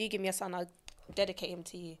 God, if you do give me a son, I'll dedicate him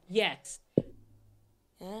to you. Yes.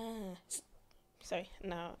 Ah. Sorry.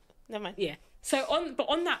 No. Never mind. Yeah. So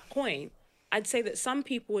on that point, I'd say that some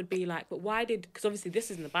people would be like, but why did? Because obviously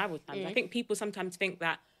this is in the Bible times. I think people sometimes think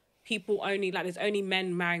that people only there's only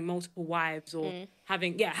men marrying multiple wives or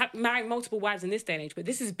marrying multiple wives in this day and age. But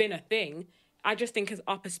this has been a thing. I just think as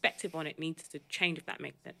our perspective on it needs to change, if that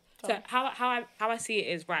makes sense. So how I see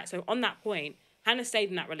it is, right. So on that point, Hannah stayed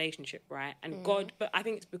in that relationship, right, and God. But I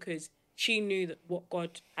think it's because she knew that what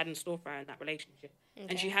God had in store for her in that relationship,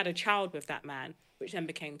 and she had a child with that man, which then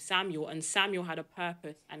became Samuel, and Samuel had a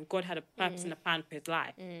purpose, and God had a purpose and a plan for his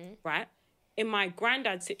life, right? In my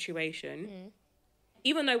granddad's situation,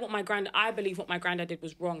 even though I believe what my granddad did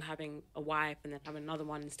was wrong, having a wife and then having another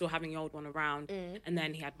one and still having the old one around, and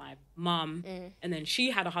then he had my mum, and then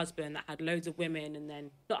she had a husband that had loads of women, and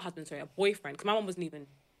then, not a husband, sorry, a boyfriend, because my mum wasn't even,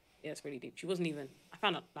 yeah, it's really deep, she wasn't even, I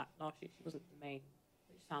found out that last year, she wasn't the main,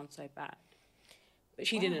 which sounds so bad. But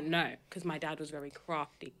she didn't know, because my dad was very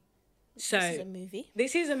crafty. So This is a movie.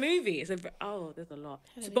 This is a movie. There's a lot.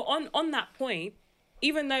 So, but on that point,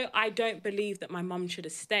 even though I don't believe that my mum should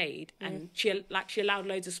have stayed and she allowed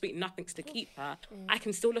loads of sweet nothings to keep her, I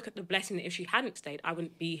can still look at the blessing that if she hadn't stayed, I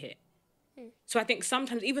wouldn't be here. So I think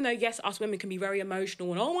sometimes, even though, yes, us women can be very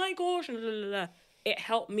emotional and, oh my gosh, and blah, blah, blah, it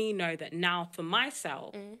helped me know that now for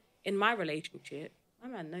myself, in my relationship, my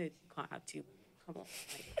man knows you can't have two. Come on.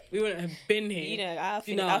 Like, we wouldn't have been here.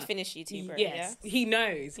 You know, I'll finish you too, bro. Yes, Yeah? he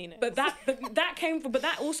knows. He knows. But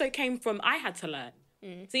that also came from I had to learn.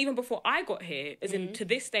 So even before I got here, as in to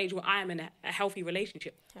this stage where I am in a healthy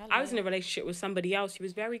relationship, I was in a relationship with somebody else who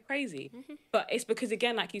was very crazy. But it's because,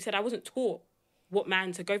 again, like you said, I wasn't taught what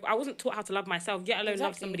man to go for. I wasn't taught how to love myself, yet alone love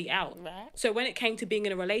Exactly. somebody else. Right. So when it came to being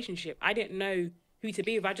in a relationship, I didn't know who to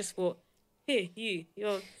be with. I just thought, here,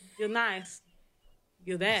 you're nice.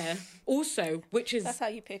 You're there. Also, which is... That's how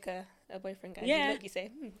you pick a boyfriend, guys. Yeah. You look, you say,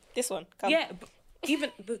 this one, come. Yeah,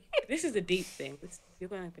 but this is a deep thing. You're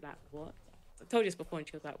going to be like, what? I told you this before, and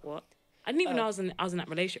she was like, what? I didn't even know I was in that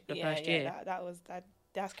relationship for the first year.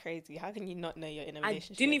 That's crazy. How can you not know you're in a I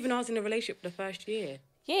relationship? didn't even know I was in a relationship for the first year.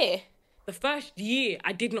 Yeah. The first year,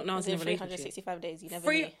 I did not know I was in a In relationship. 365 days, you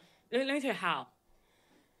never knew. Let me tell you how.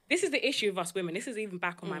 This is the issue of us women. This is even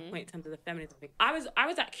back on my point in terms of the feminism thing. I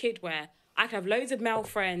was that kid where I could have loads of male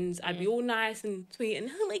friends. I'd be all nice and sweet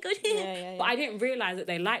and, oh my God, Yeah. But I didn't realise that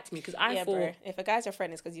they liked me because I thought... bro. If a guy's your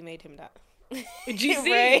friend, it's because you made him that. Do you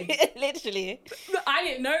see? Right? Literally. I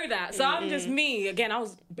didn't know that. So I'm just me. Again, I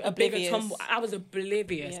was a bigger Oblivious. tomboy. I was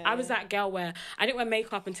oblivious. Yeah, I was that girl where I didn't wear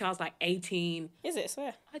makeup until I was like 18. Is it?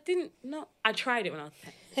 Swear. I didn't know. I tried it when I was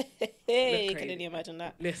 10. Hey, you crazy. can only imagine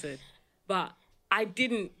that. Listen. But I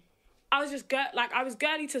didn't. I was just I was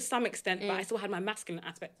girly to some extent, but I still had my masculine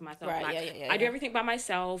aspect to myself. Right, like, yeah, I do everything by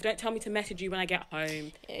myself. Don't tell me to message you when I get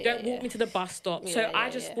home. Yeah, Don't yeah, walk me to the bus stop. So I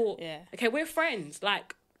just thought, okay, we're friends.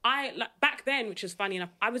 Like back then, which is funny enough,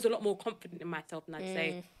 I was a lot more confident in myself than I'd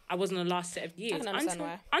say I was in the last set of years. can understand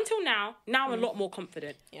why. Until now I'm a lot more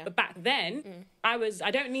confident. Yeah. But back then, I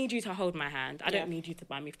don't need you to hold my hand. I don't need you to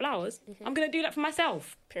buy me flowers. I'm gonna do that for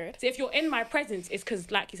myself. Period. So if you're in my presence, it's because,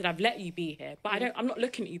 like you said, I've let you be here. But I'm not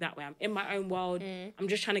looking at you that way. I'm in my own world. I'm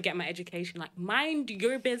just trying to get my education. Like, mind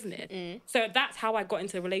your business. So that's how I got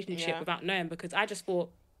into a relationship without knowing, because I just thought,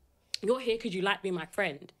 you're here because you like being my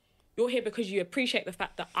friend. You're here because you appreciate the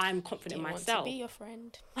fact that I'm confident in myself. Want to be your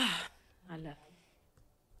friend. I love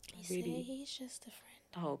You really. say he's just a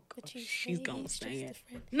friend. Oh, But gosh, you she's say gone he's saying just it. a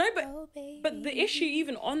friend. No, Oh, but the issue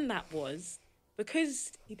even on that was,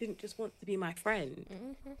 because he didn't just want to be my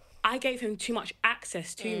friend, I gave him too much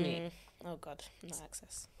access to me. Oh, God. No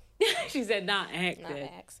access. She said, nah, heck, No dude.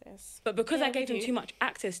 access. But because Yeah, I gave we him do. too much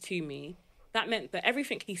access to me, that meant that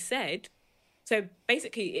everything he said, so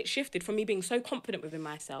basically it shifted from me being so confident within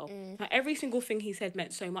myself. Like every single thing he said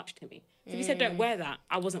meant so much to me. So if he said, don't wear that,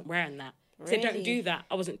 I wasn't wearing that. If he said, don't Really? do that,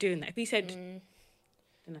 I wasn't doing that. If he said, I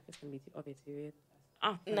don't know if it's going to be too obvious to you. Oh,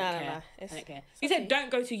 I don't No, care. no. I don't care. If he said,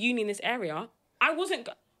 don't go to uni in this area, I wasn't...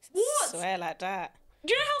 What? Swear like that.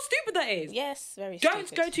 Do you know how stupid that is? Yes, very Don't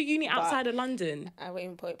stupid. go to uni outside of London. I won't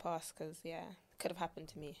even put it past because, yeah, it could have happened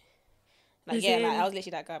to me. Like, As yeah, like, in- I was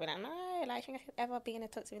literally that girl, being like, no, like, I think I could ever be in a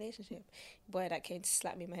toxic relationship. Boy, that came to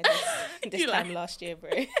slap me in my head this You time like- last year, bro.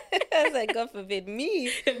 I was like, God forbid, me.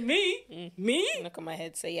 Me? Look at my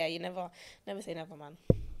head. So, yeah, you never say never, man.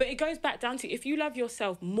 But it goes back down to, if you love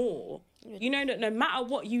yourself more, you know that no matter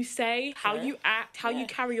what you say, how Sure. you act, how you Yeah.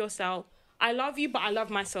 carry yourself, I love you, but I love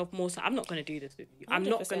myself more, so I'm not going to do this with you. I'm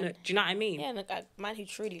not going to, 100%. do you know what I mean? Yeah, and a man who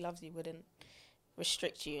truly loves you wouldn't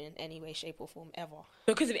restrict you in any way, shape, or form, ever.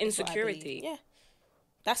 Because of That's what I believe. insecurity. Yeah.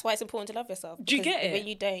 That's why it's important to love yourself. Do you because get it? When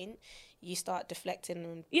you don't, you start deflecting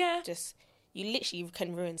and Yeah. just, you literally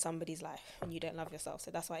can ruin somebody's life when you don't love yourself. So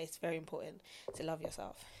that's why it's very important to love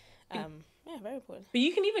yourself. Yeah, very important. But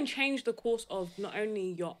you can even change the course of not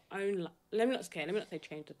only your own life. Let me not say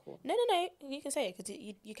change the course. No, you can say it because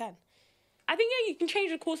you can. I think, yeah, you can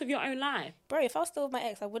change the course of your own life. Bro, if I was still with my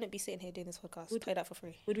ex, I wouldn't be sitting here doing this podcast. Play that for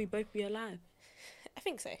free. Would we both be alive? I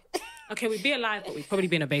think so. Okay, we'd be alive, but we'd probably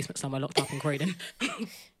be in a basement somewhere locked up in Croydon.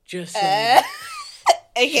 Just saying.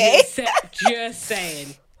 Okay. Just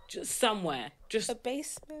saying. Just somewhere. Just A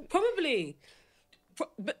basement. probably.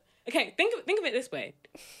 But okay, think of it this way.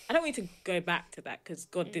 I don't want you to go back to that because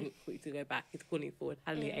God didn't want you to go back. He's calling you forward.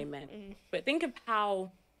 Hallelujah, amen. But think of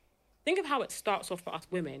how it starts off for us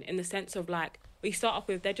women, in the sense of, like, we start off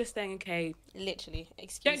with, they're just saying, okay, Literally.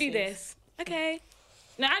 Excuses. don't do this. Okay.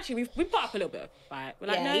 No, actually, we put up a little bit of a fight. We're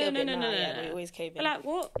like, Yeah, a no, little no, bit no, now, no, no, yeah, no. we always cave in. We're like,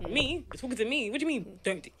 what? Me? You're talking to me? What do you mean?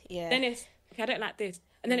 Don't do? Yeah. Then it's, okay, I don't like this.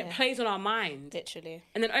 And then it Yeah. plays on our mind. Literally.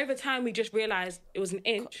 And then over time, we just realise it was an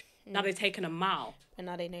inch. Now they've taken a mile. And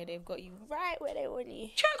now they know they've got you right where they want you.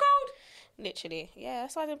 Chokehold. Literally. Yeah,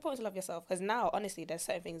 that's why it's important to love yourself. Because now, honestly, there's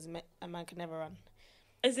certain things a man could never run.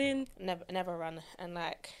 As in, Never run. And,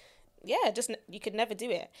 like, yeah, just you could never do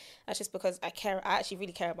it. That's just because I actually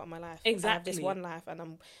really care about my life. I have this Exactly. one life, and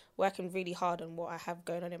I'm working really hard on what I have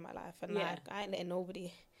going on in my life. And, Yeah. like, I ain't letting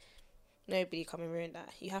nobody come and ruin that.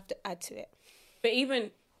 You have to add to it. but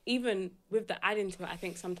even with the adding to it, I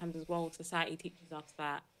think sometimes as well, society teaches us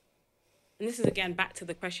that, and this is again back to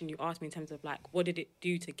the question you asked me in terms of, like, what did it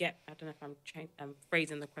do to get, I don't know if I'm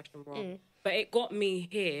phrasing the question wrong, but it got me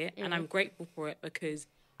here, and I'm grateful for it, because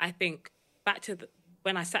I think back to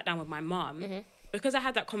when I sat down with my mum, because I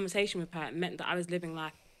had that conversation with her, it meant that I was living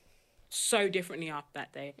life so differently after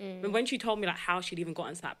that day. And when she told me, like, how she'd even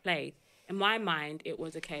gotten to that place, in my mind, it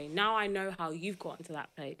was, okay, now I know how you've gotten to that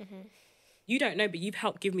place. You don't know, but you've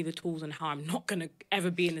helped give me the tools on how I'm not going to ever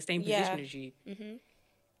be in the same position Yeah. as you.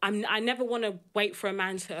 I never want to wait for a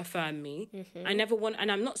man to affirm me. I never want,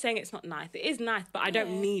 and I'm not saying it's not nice. It is nice, but I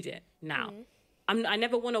don't need it now. I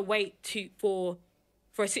never want to wait for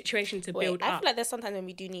a situation to build I up. feel like there's sometimes when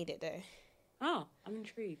we do need it, though. Oh, I'm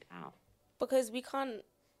intrigued. How? Because we can't.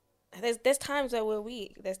 There's times where we're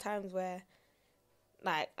weak. There's times where,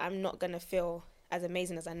 like, I'm not gonna feel as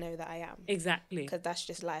amazing as I know that I am. Exactly. Because that's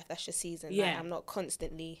just life. That's just season. Yeah. Like, I'm not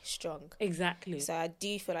constantly strong. Exactly. So I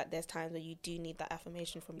do feel like there's times where you do need that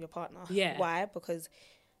affirmation from your partner. Yeah. Why? Because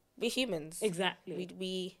we're humans. Exactly.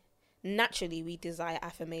 We naturally we desire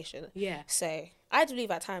affirmation. Yeah. So I do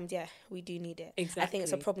believe at times, yeah, we do need it. I think it's a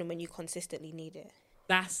Exactly. problem when you consistently need it.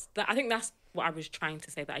 I think that's what I was trying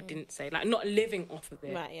to say that I didn't say. Like, not living off of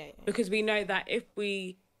it. Right, yeah. Because we know that if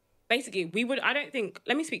we, basically,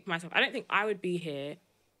 let me speak for myself. I don't think I would be here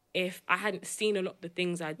if I hadn't seen a lot of the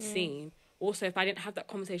things I'd seen. Also, if I didn't have that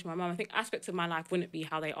conversation with my mum, I think aspects of my life wouldn't be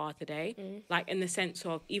how they are today. Like, in the sense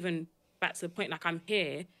of, even back to the point, like, I'm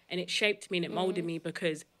here and it shaped me and it molded me,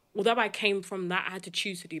 because although I came from that, I had to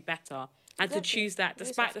choose to do better. I had to choose that,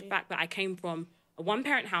 despite the fact that I came from a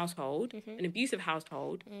one-parent household, an abusive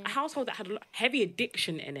household, a household that had a heavy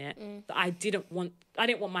addiction in it, that I didn't want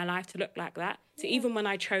my life to look like that. So even when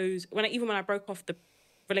I broke off the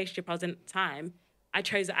relationship I was in at the time, I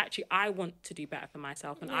chose that actually I want to do better for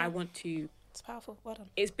myself, and I want to. It's powerful. Well done.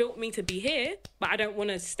 It's built me to be here, but I don't want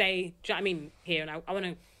to stay. Do you know what I mean? Here, and I want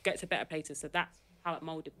to get to better places. So that's how it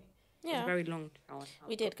molded me. It was Yeah. a very long.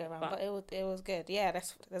 We did go around, but it was good. Yeah,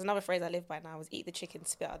 there's another phrase I live by now: is eat the chicken,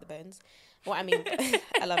 spit out the bones. What I mean,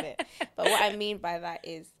 I love it. But what I mean by that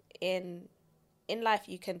is, in life,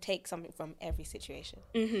 you can take something from every situation,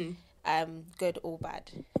 good or bad.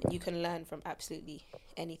 You can learn from absolutely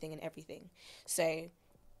anything and everything. So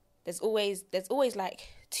there's always like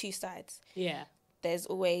two sides. Yeah. There's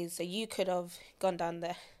always, so you could have gone down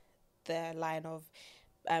the line of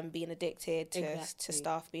being addicted to Exactly.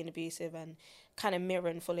 stuff, being abusive, and kind of mirror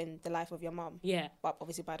and following the life of your mum. Yeah. But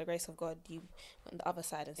obviously, by the grace of God, you went on the other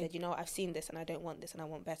side and said, you know what, I've seen this and I don't want this and I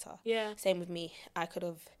want better. Yeah. Same with me. I could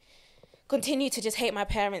have continued to just hate my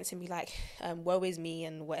parents and be like, woe is me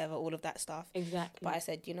and whatever, all of that stuff. Exactly. But I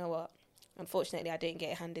said, you know what, unfortunately, I didn't get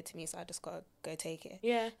it handed to me, so I just got to go take it.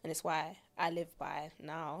 Yeah. And it's why I live by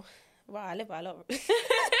now. Well, I live by a lot.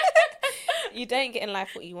 You don't get in life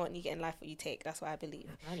what you want, you get in life what you take. That's what I believe.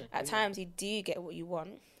 At times, you do get what you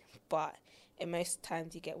want, but in most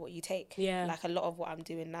times, you get what you take. Yeah. Like a lot of what I'm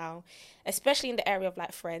doing now, especially in the area of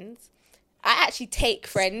like friends. I actually take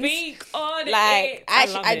friends. Speak on Like, it.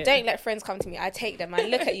 I don't let friends come to me. I take them. I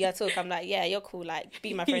look at you, I talk. I'm like, yeah, you're cool. Like,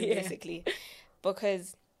 be my friend, Yeah. basically.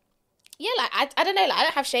 Because, yeah, like, I don't know. Like, I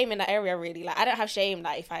don't have shame in that area, really. Like, I don't have shame,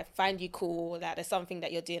 like, if I find you cool, that there's something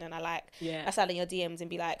that you're doing and I like. Yeah. I slide in your DMs and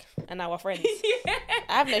be like, and now we're friends. Yeah.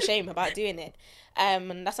 I have no shame about doing it.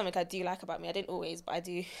 And that's something I do like about me. I didn't always, but I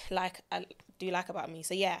do like about me.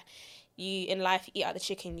 So, yeah. You in life eat out the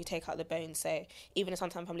chicken, you take out the bones. So even if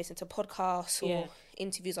sometimes I'm listening to podcasts or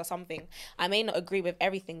interviews or something, I may not agree with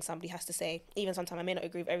everything somebody has to say. Even sometimes I may not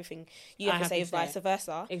agree with everything you have to say, vice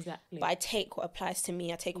versa. Exactly. But I take what applies to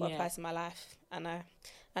me. I take what applies to my life, and I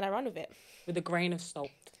run with it with a grain of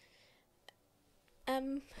salt.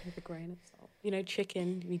 With a grain of salt. You know,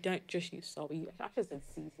 chicken. We don't just use salt. I should have said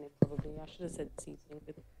seasoning. Probably I should have said seasoning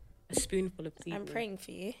with a spoonful of seasoning. I'm praying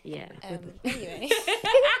for you. Yeah. Anyway.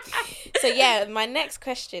 So, yeah, my next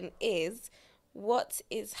question is, what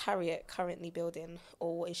is Harriet currently building,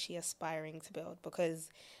 or what is she aspiring to build? Because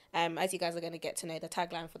as you guys are going to get to know, the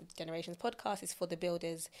tagline for the Generations podcast is for the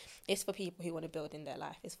builders. It's for people who want to build in their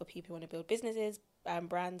life. It's for people who want to build businesses,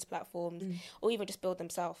 brands, platforms, or even just build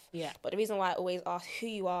themselves. Yeah. But the reason why I always ask who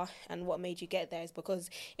you are and what made you get there is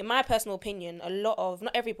because, in my personal opinion, a lot of,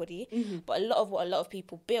 not everybody, but a lot of what a lot of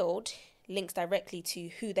people build links directly to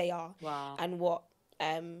who they are. Wow. And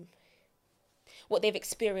what they've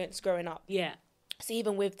experienced growing up. Yeah. So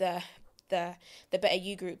even with the Better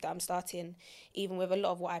You group that I'm starting, even with a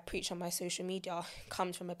lot of what I preach on my social media,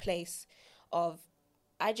 comes from a place of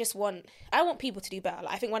I want people to do better.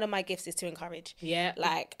 Like, I think one of my gifts is to encourage. Yeah.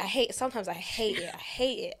 Like, sometimes I hate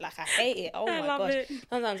it. Like, I hate it. Oh my gosh.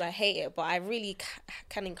 Sometimes I hate it, but I really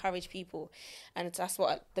can encourage people. And that's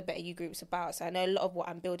what the Better You group's about. So I know a lot of what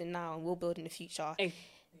I'm building now and will build in the future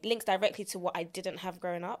links directly to what I didn't have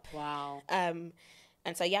growing up. Wow. And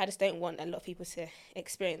so, yeah, I just don't want a lot of people to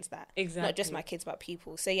experience that. Exactly. Not just my kids, but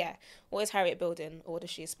people. So, yeah, what is Harriet building, or what does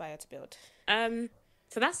she aspire to build?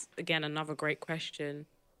 So that's, again, another great question.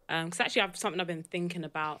 Because actually, something I've been thinking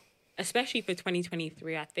about, especially for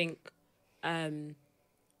 2023. I think,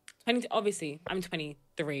 obviously, I'm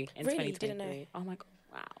 23 in Really? 2023. Didn't know. Oh my God,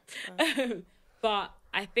 wow. But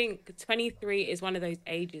I think 23 is one of those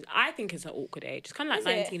ages. I think it's an awkward age. It's kind of like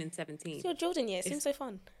 19 and 17. It's your Jordan year. It seems so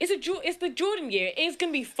fun. It's the Jordan year. It's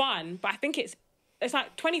gonna be fun, but I think it's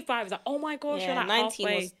like 25 is like, oh my gosh, you're like 19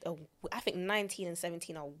 halfway. I think 19 and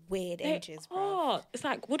 17 are weird ages, bro. Oh, it's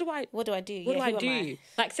like, what do I do? What do I do?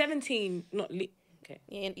 Like 17, okay.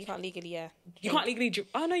 Yeah, you can't legally, You can't legally.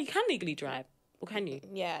 Oh no, you can legally drive, or can you?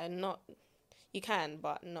 Yeah, not. You can,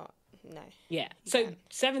 but not. No. Yeah. So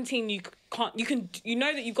 17, you can't. You can. You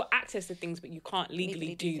know that you've got access to things, but you can't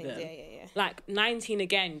legally do things. them. Yeah. Like 19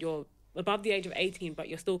 again, you're above the age of 18, but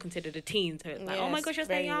you're still considered a teen. So it's like, oh my gosh, you're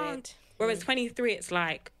so young. Weird. Whereas 23, it's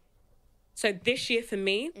like. So this year for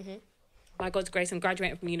me, by God's grace, I'm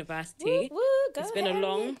graduating from university. Woo, it's been a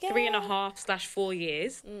long 3.5/4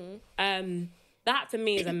 years. That for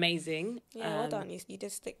me is amazing. Yeah, well done. You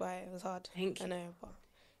did stick by it. It was hard. Thank you. I know, but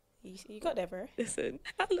you got there, bro. Listen,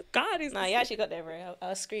 God is. No, you actually got there, bro.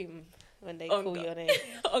 I'll scream when they call you on it.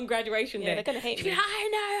 On graduation day. Yeah, they're gonna hate me. I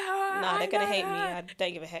know her. No, they're gonna hate me. I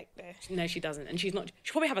don't give a heck, though. No, she doesn't, and she's not.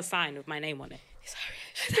 She probably have a sign with my name on it.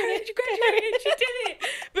 Sorry, she graduated. She did it.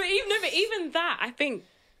 But even that, I think,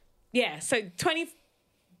 yeah. So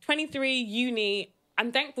 23 uni.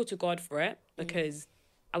 I'm thankful to God for it because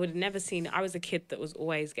I would have never seen. I was a kid that was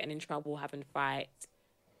always getting in trouble, having fights,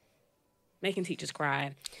 making teachers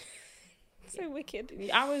cry. So wicked.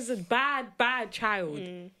 I was a bad child.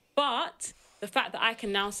 But the fact that I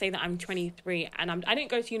can now say that I'm 23 and I didn't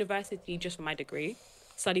go to university just for my degree.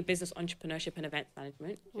 Study business, entrepreneurship and events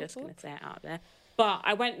management. Just going to say it out there. But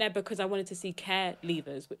I went there because I wanted to see care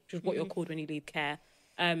leavers, which is what you're called when you leave care.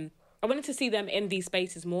 I wanted to see them in these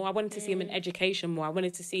spaces more. I wanted to see them in education more. I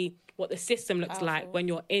wanted to see what the system looks like when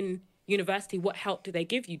you're in university. What help do they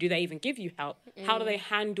give you? Do they even give you help? How do they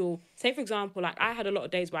handle, say for example, like I had a lot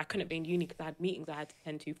of days where I couldn't be in uni because I had meetings I had to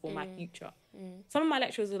attend to for my future. Some of my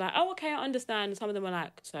lecturers were like, oh, okay, I understand. Some of them were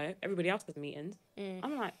like, so everybody else has meetings.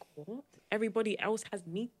 I'm like, what? Everybody else has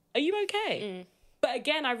meetings? Are you okay? But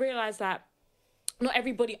again, I realized that not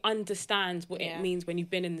everybody understands what it means when you've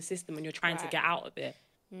been in the system and you're trying to get out of it.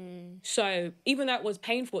 So even though it was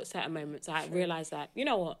painful at certain moments, I realized that, you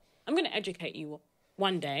know what? I'm going to educate you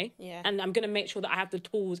one day. Yeah. And I'm going to make sure that I have the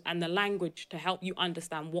tools and the language to help you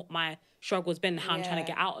understand what my struggle has been and how I'm trying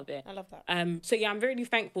to Yeah. get out of it. I love that. So yeah, I'm really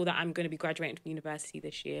thankful that I'm going to be graduating from university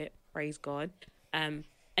this year. Praise God. And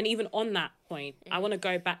even on that point, I want to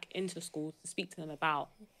go back into schools to speak to them about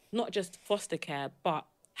not just foster care, but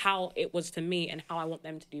how it was for me and how I want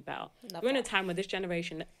them to do better. Love We're in a that. time where this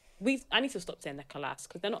generation, I need to stop saying they're class,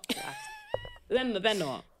 because they're not class. they're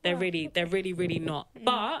not. They're really not.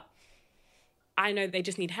 But I know they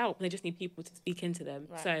just need help. They just need people to speak into them.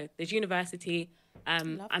 Right. So there's university.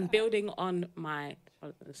 I'm that. building on my.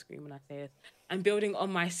 I'm gonna scream when I say this. I'm building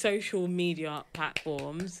on my social media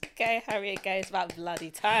platforms. Okay, Harriet goes about bloody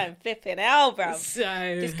time. Flipping hell, bro. So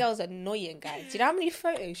This girl's annoying, guys. Do you know how many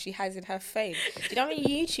photos she has in her phone? Do you know how many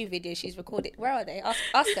YouTube videos she's recorded? Where are they? Ask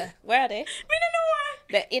her. Where are they? we don't know why.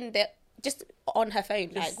 They're in the just on her phone.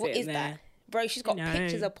 Just Like, what sitting is there. that? Bro, she's got No.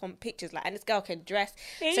 pictures upon pictures, like, and this girl can dress.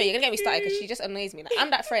 So you're gonna get me started because she just annoys me. Like, I'm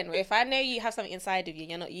that friend where if I know you have something inside of you and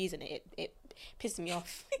you're not using it, it pisses me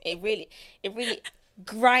off. It really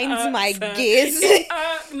grinds my Sir. gears.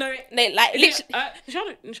 No, No, like literally.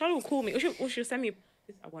 Charlotte will call me, or she'll send me.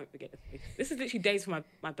 I won't forget this. This is literally days for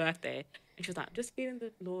my birthday, and she was like, "Just feeling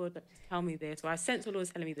the Lord, like, just tell me this." So I sensed the Lord was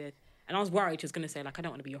telling me this, and I was worried she was gonna say like, "I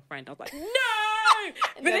don't want to be your friend." I was like, "No!"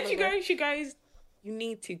 But then she goes, "You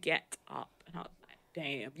need to get up," and I was like,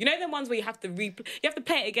 "Damn!" You know them ones where you have to you have to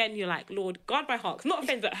play it again. You're like, "Lord, guard my heart." 'Cause I'm not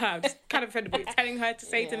offended at her, I'm just kind of offended what you're telling her to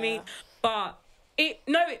say to me, Yeah. but.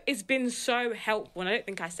 It's been so helpful, and I don't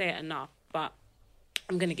think I say it enough, but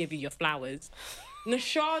I'm going to give you your flowers.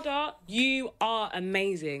 Nashada, you are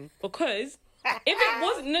amazing, because if it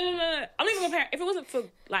wasn't, no, I'm not even comparing. If it wasn't for,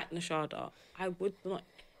 like, Nashada, I would not,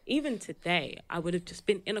 even today, I would have just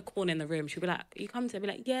been in a corner in the room. She'd be like, you come to, I'd be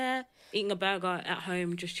like, yeah, eating a burger at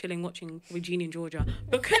home, just chilling, watching Regina and Georgia,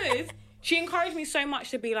 because she encouraged me so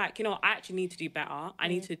much to be like, you know, I actually need to do better. I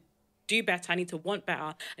need to do better. I need to want better.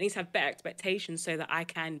 I need to have better expectations so that I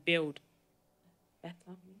can build better.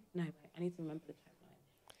 No, wait, I need to remember the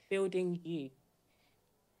tagline. Building you.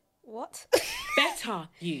 What? Better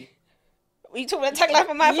you. Were you talking about tagline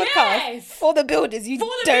for my Yes! podcast? For the builders, you For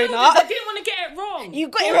the donut. builders, I didn't want to get it wrong. You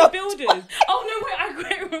got For it the wrong builders. Oh no, wait, I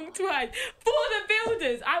got it wrong twice. For the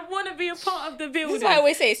builders, I want to be a part of the builders. This is why I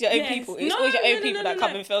always say it's your own Yes. people. It's No, always your no, own no, people no, that no.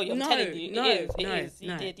 come and fail you. I'm No, telling you. no, It no, is. You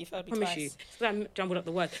no. did. You failed me Promise twice. you. So I jumbled up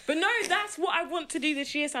the words. But no, that's what I want to do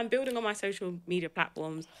this year. So I'm building on my social media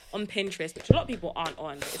platforms, on Pinterest, which a lot of people aren't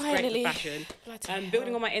on. But it's Finally. great for fashion. Bloody I'm hell.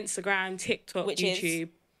 building on my Instagram, TikTok, Which is? YouTube.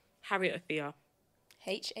 Harriet Afia.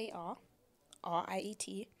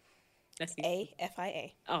 HARRIET Let's see.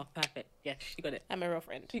 AFIA. Oh, perfect. Yes, she got it. I'm a real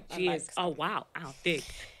friend. She unlike is. some. Oh, wow. Ow, big.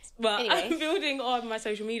 But Anyway. I'm building on my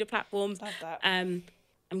social media platforms. Love that. I'm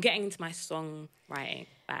getting into my songwriting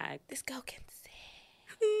bag. This girl can sing.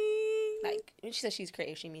 Like, when she says she's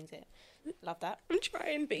creative, she means it. Love that. I'm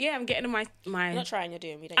trying, but yeah, I'm getting in my. You're not trying, you're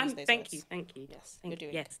doing. We don't use those Thank words. you. Yes, Thank you're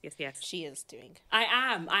you. doing. Yes. She is doing. I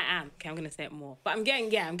am. Okay, I'm gonna say it more. But I'm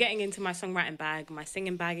getting into my songwriting bag, my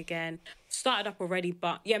singing bag again. Started up already,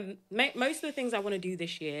 but yeah, most of the things I want to do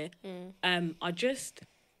this year, are just.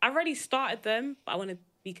 I already started them, but I want to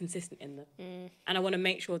be consistent in them, and I want to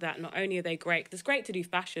make sure that not only are they great, 'cause it's great to do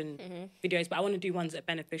fashion videos, but I want to do ones that are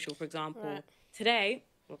beneficial. For example, Right. today.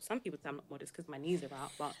 Well, some people say I'm not modest because my knees are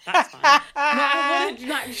out, but that's fine. But I want to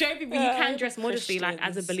like show people you can dress modestly. Like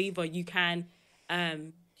as a Christians. believer, you can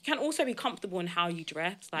also be comfortable in how you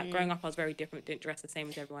dress. Like growing up, I was very different, didn't dress the same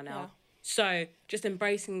as everyone else. So just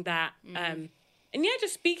embracing that, and yeah,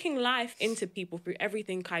 just speaking life into people through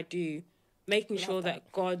everything I do, making sure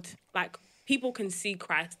that God, like people can see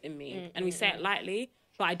Christ in me, and we say it lightly,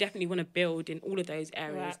 but I definitely want to build in all of those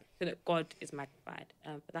areas so that God is magnified.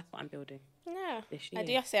 But that's what I'm building. Yeah, This I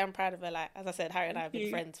do year. have to say I'm proud of her. Like, as I said, Harry and I have been you.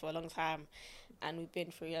 friends for a long time, and we've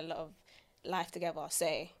been through a lot of life together.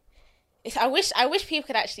 So, I wish people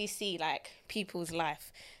could actually see like people's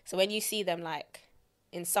life. So when you see them like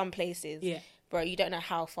in some places, Yeah. bro, you don't know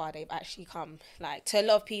how far they've actually come. Like to a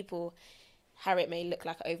lot of people, Harriet may look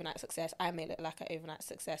like an overnight success. I may look like an overnight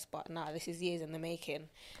success, but nah, this is years in the making.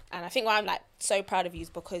 And I think why I'm like so proud of you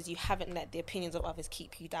is because you haven't let the opinions of others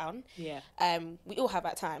keep you down. Yeah. We all have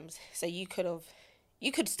at times. So you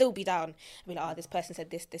could still be down. I mean, this person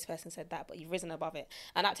said this person said that, but you've risen above it,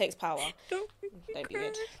 and that takes power. Don't Don't be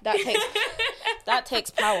weird. That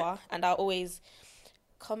takes power, and I'll always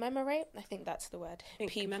commemorate. I think that's the word.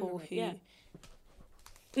 People commemorate, who. yeah.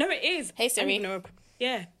 No, it is. Hey, Siri.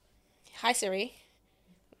 Yeah. Hi Siri.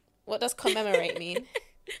 What does commemorate mean?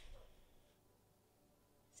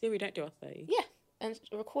 Siri, don't do us dirty. Yeah, and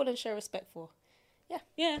recall and show respect for.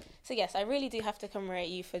 Yeah. So yes, I really do have to commemorate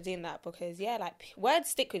you for doing that because like words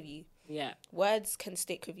stick with you. Yeah. Words can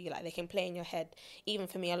stick with you, like they can play in your head. Even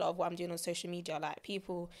for me, a lot of what I'm doing on social media, like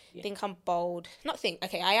people think I'm bold. Not think,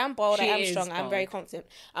 okay, I am bold, She I am is strong, I'm very bold. confident,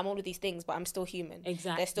 I'm all of these things, but I'm still human.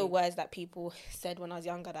 Exactly. There's still words that people said when I was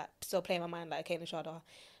younger that still play in my mind, like, okay, Nashada,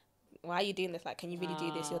 why are you doing this? Like, can you really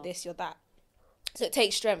do this? You're this, you're that. So it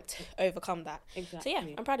takes strength to overcome that. Exactly. So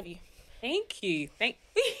yeah, I'm proud of you. Thank you.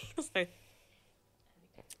 So,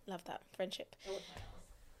 Love that friendship.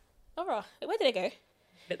 Alright, where did it go?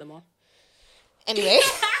 bit them off. Anyway.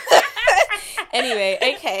 Anyway,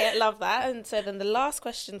 okay, I love that. And so then the last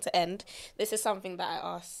question to end, this is something that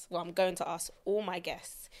I'm going to ask all my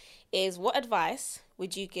guests, is what advice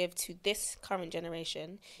would you give to this current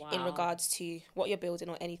generation in Wow. regards to what you're building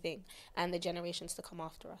or anything and the generations to come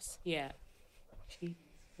after us? Yeah. Jeez,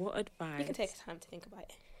 what advice? You can take time to think about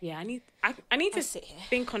it. Yeah, I need to I'll sit here.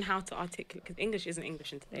 think on how to articulate, because English isn't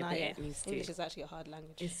English in today, Nah, but yeah. it needs to. English is actually a hard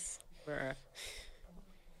language. It's bruh.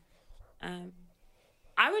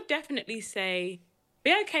 I would definitely say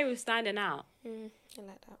be okay with standing out. I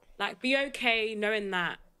like that. Like, be okay knowing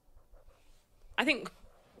that. I think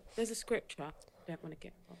there's a scripture. I don't want to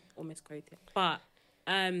get wrong or misquote it, but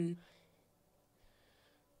okay,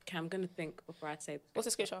 I'm gonna think before I say. What's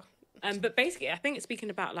the scripture? But basically, I think it's speaking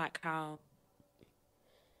about like how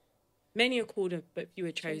many are called, but few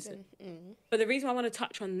are chosen. But the reason I want to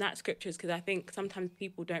touch on that scripture is because I think sometimes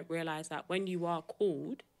people don't realize that when you are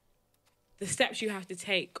called, the steps you have to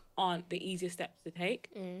take aren't the easiest steps to take.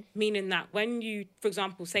 Meaning that when you, for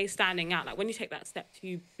example, say standing out, like when you take that step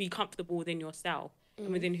to be comfortable within yourself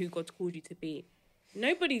and within who God's called you to be,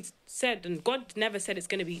 nobody's said, and God never said it's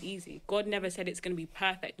going to be easy. God never said it's going to be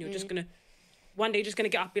perfect. You're just going to, one day you're just going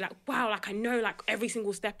to get up and be like, wow, like I know like every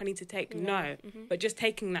single step I need to take. No. But just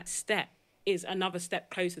taking that step is another step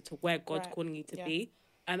closer to where God's calling you to be.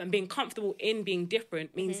 And being comfortable in being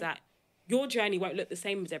different means that your journey won't look the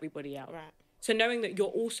same as everybody else. Right. So knowing that you're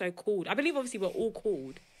also called, I believe obviously we're all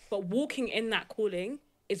called, but walking in that calling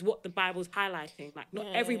is what the Bible's highlighting. Like not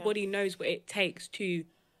everybody knows what it takes to, You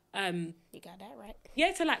got that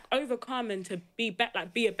right. to like overcome and to be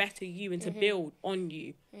a better you and to build on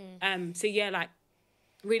you. So yeah, like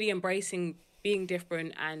really embracing being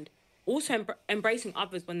different and also embracing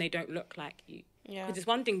others when they don't look like you. Yeah. Because it's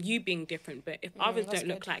one thing you being different, but if others don't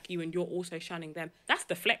look like you and you're also shunning them, that's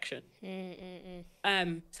deflection.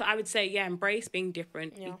 So I would say, embrace being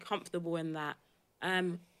different, be comfortable in that.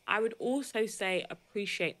 I would also say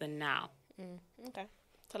appreciate the now. Okay.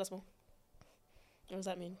 Tell us more. What does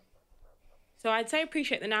that mean? So I'd say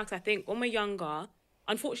appreciate the now because I think when we're younger,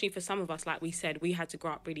 unfortunately for some of us, like we said, we had to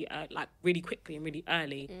grow up really quickly and really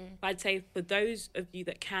early. But I'd say for those of you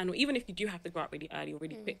that can, or even if you do have to grow up really early or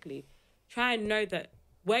really quickly, try and know that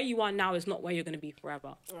where you are now is not where you're going to be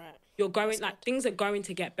forever. Right. You're going, things are going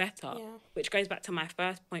to get better, Yeah. which goes back to my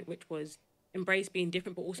first point, which was embrace being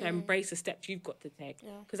different, but also embrace the steps you've got to take.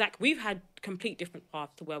 Because we've had complete different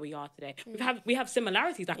paths to where we are today. We have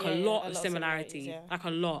similarities, a lot of similarities, like a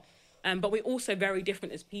lot. But we're also very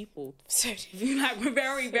different as people. So Like we're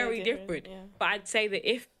very, very different, different. yeah. But I'd say that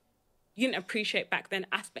if you didn't appreciate back then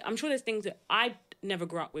I'm sure there's things that I never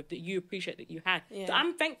grew up with that you appreciate that you had. So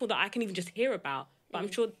I'm thankful that I can even just hear about. But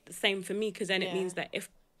I'm sure the same for me because then it means that if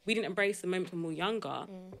we didn't embrace the moments when we were younger,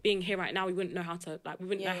 being here right now, we wouldn't know how to do you know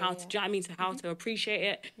what I mean? How to appreciate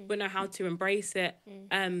it. We wouldn't know how to embrace it.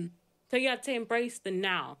 So yeah, I'd say embrace the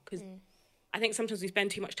now because I think sometimes we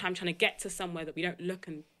spend too much time trying to get to somewhere that we don't look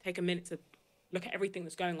and take a minute to look at everything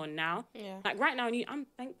that's going on now. Yeah. Like right now, I'm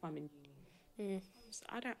thankful I'm in uni.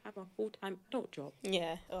 I don't have a full-time adult job.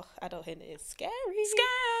 Yeah. Oh, adulthood is scary.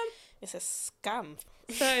 Scam! It's a scam.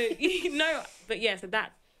 So, but yeah, so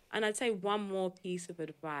that, and I'd say one more piece of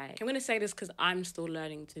advice. I'm going to say this because I'm still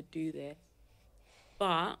learning to do this,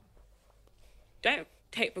 but don't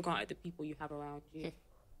take for granted the people you have around you.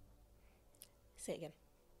 Say it again.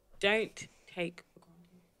 Don't take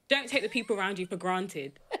the people around you for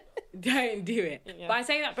granted. Don't do it. Yeah. But I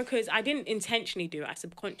say that because I didn't intentionally do it. I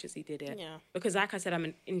subconsciously did it. Yeah. Because like I said, I'm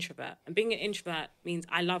an introvert. And being an introvert means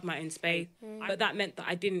I love my own space. But that meant that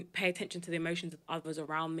I didn't pay attention to the emotions of others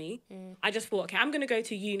around me. I just thought, okay, I'm going to go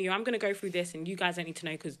to uni or I'm going to go through this and you guys don't need to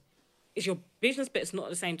know because it's your business, but it's not at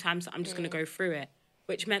the same time. So I'm just going to go through it.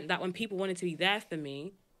 Which meant that when people wanted to be there for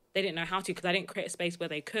me, they didn't know how to because I didn't create a space where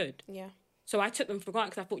they could. Yeah. So I took them for granted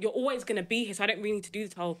because I thought, you're always going to be here, so I don't really need to do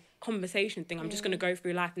this whole conversation thing. I'm just going to go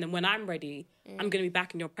through life, and then when I'm ready, I'm going to be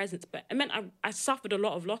back in your presence. But it meant I suffered a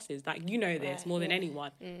lot of losses. Like, you know this more than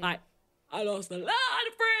anyone. Like, I lost a lot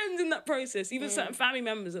of friends in that process. Even certain family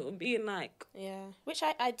members that were being like... Yeah, which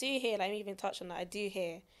I do hear, like, I even touch on that. I do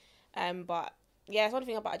hear. But, yeah, it's one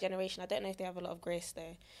thing about a generation. I don't know if they have a lot of grace,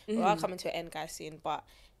 though. Well, I'll come into an end, guys, soon. But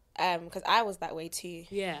because I was that way too.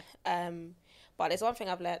 Yeah. But there's one thing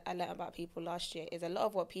I learned about people last year is a lot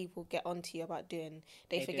of what people get onto you about doing,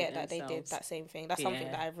 they do forget it that they did themselves. that same thing. That's something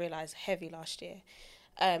Yeah. that I realised heavy last year.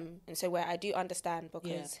 And so where I do understand,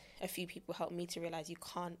 because Yeah. a few people helped me to realise you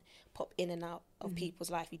can't pop in and out of people's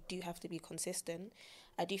life. You do have to be consistent.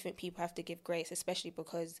 I do think people have to give grace, especially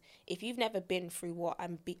because if you've never been through what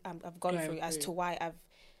I've gone Going through as through. to why I've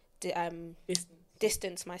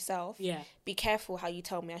distance myself, Yeah. be careful how you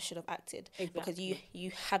tell me I should have acted, because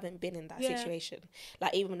you haven't been in that Yeah. situation.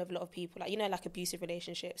 Like, even with a lot of people, like, you know, like abusive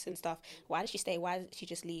relationships and stuff, why did she stay, why did she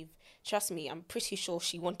just leave? Trust me, I'm pretty sure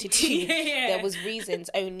she wanted to. Yeah. There was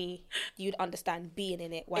reasons, only you'd understand being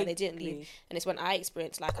in it why they didn't leave. Exactly. And it's when I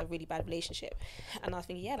experienced like a really bad relationship and I was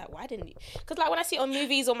thinking, yeah, like, why didn't you? Because like when I see it on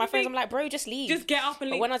movies or my friends, I'm like, bro, just leave, Just get up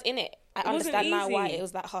and but leave. when I was in it, I wasn't understand now why easy. it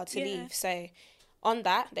was that hard to Yeah. leave. So on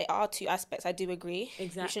that, there are two aspects. I do agree. We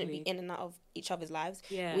shouldn't Exactly. be in and out of each other's lives.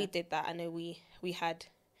 Yeah. We did that. I know we had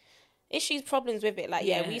issues, problems with it. Like,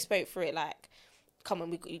 yeah, Yeah. we spoke through it. Like, come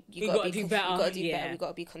on, you We gotta gotta be do better. You gotta do Yeah. better. We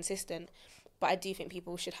gotta be consistent. But I do think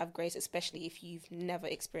people should have grace, especially if you've never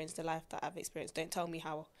experienced the life that I've experienced. Don't tell me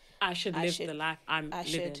how I should I live should- the life I'm I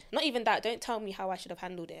living. should. Not even that. Don't tell me how I should have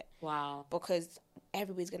handled it, Wow. because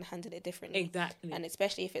everybody's gonna handle it differently. Exactly. And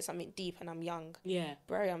especially if it's something deep and I'm young. Yeah.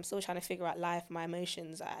 Bro, I'm still trying to figure out life, my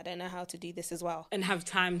emotions. I don't know how to do this as well. And have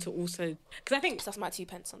time to also, because I think, So that's my 2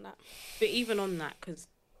 pence on that. but even on that, because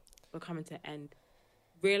we're coming to an end,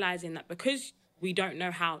 realizing that because we don't know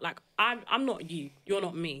how, like, I'm not you, you're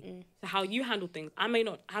not me. So how you handle things, I may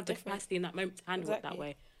not have the capacity in that moment to handle it that Exactly.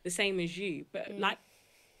 way, the same as you. But like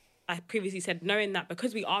I previously said, knowing that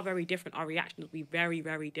because we are very different, our reactions will be very,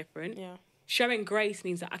 very different. Yeah. Showing grace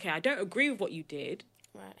means that, okay, I don't agree with what you did,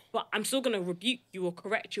 Right. but I'm still going to rebuke you or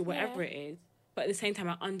correct you, whatever it is. But at the same time,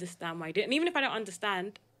 I understand why I did. And even if I don't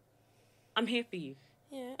understand, I'm here for you.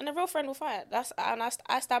 Yeah. And a real friend will fight.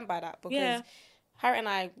 I stand by that, because Yeah. Harriet and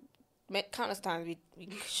I met countless times we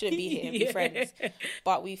shouldn't be here and be Yeah. friends,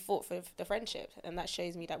 but we fought for the friendship, and that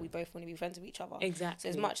shows me that we both want to be friends with each other. Exactly. So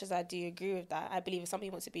as much as I do agree with that, I believe if somebody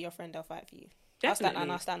wants to be your friend, they'll fight for you. Definitely.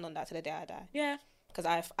 I'll stand on that to the day I die, Yeah. because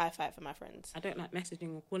I fight for my friends. I don't like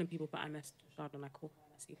messaging or calling people, but I message Rashad and I call her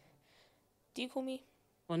and I see. Do you call me?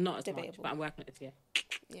 Well, not as much, Debatable. but I'm working on it this year.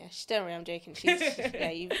 Yeah, don't worry, I'm joking. She's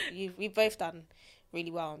we've both done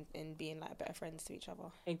really well in being like better friends to each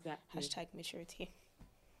other. Exactly. Hashtag maturity.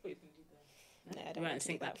 No, I You don't weren't want in to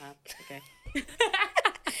sync do that that. time. Okay.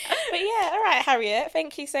 But yeah, all right, Harriet.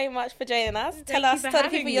 Thank you so much for joining us. you Tell for the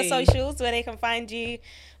having people your me. socials, where they can find you,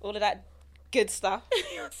 all of that good stuff.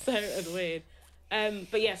 So annoyed.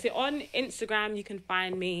 But yeah, so on Instagram you can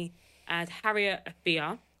find me as Harriet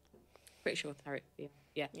Afia. Pretty sure it's Harriet Afia.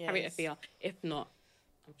 Yeah, Harriet Yes. Afia. If not,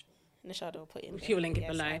 Nishada will put in. she will link it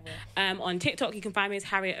Yes, below. I will. On TikTok you can find me as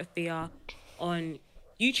Harriet Afia. On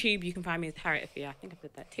YouTube you can find me as Harriet Afia. I think I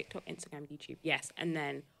said that. TikTok, Instagram, YouTube. Yes, and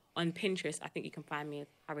then on Pinterest I think you can find me as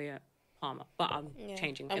Harriet Palmer. But I'm Yeah.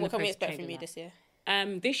 changing. And in what the can we process of expect from changing you that. this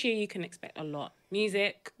year? This year you can expect a lot.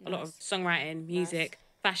 Music, a lot of songwriting, music,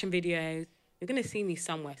 fashion videos. You're gonna see me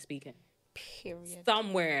somewhere speaking. Period.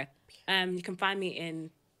 Somewhere. You can find me in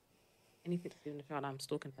anything to do with the child. I'm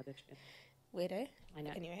stalking her this year. Weirdo. I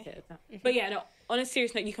know. Anyway. Bit of that. But yeah, no, on a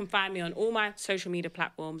serious note, you can find me on all my social media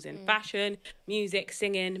platforms in fashion, music,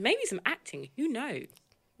 singing, maybe some acting. Who knows?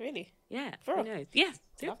 Really? Yeah. For who real? knows? Yeah.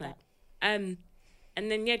 Love Seriously. And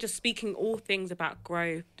then yeah, just speaking all things about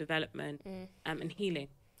growth, development, and healing.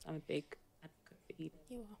 I'm a big advocate for healing.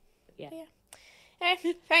 You are. But yeah. Yeah.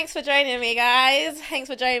 Hey, thanks for joining me, guys. Thanks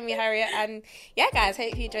for joining me, Harriet. And yeah, guys,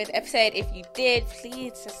 hope you enjoyed the episode. If you did,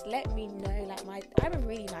 please just let me know. I'm a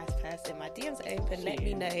really nice person. My DM's are open. Let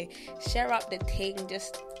me know. Share up the thing.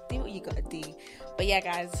 Just do what you gotta do. But yeah,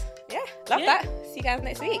 guys. Yeah, love Yeah. that. See you guys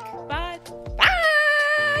next week. Bye.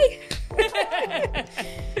 Bye.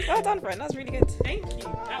 Well done, friend. That was really good. Thank you.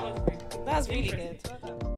 That was great. That was really good. Well done.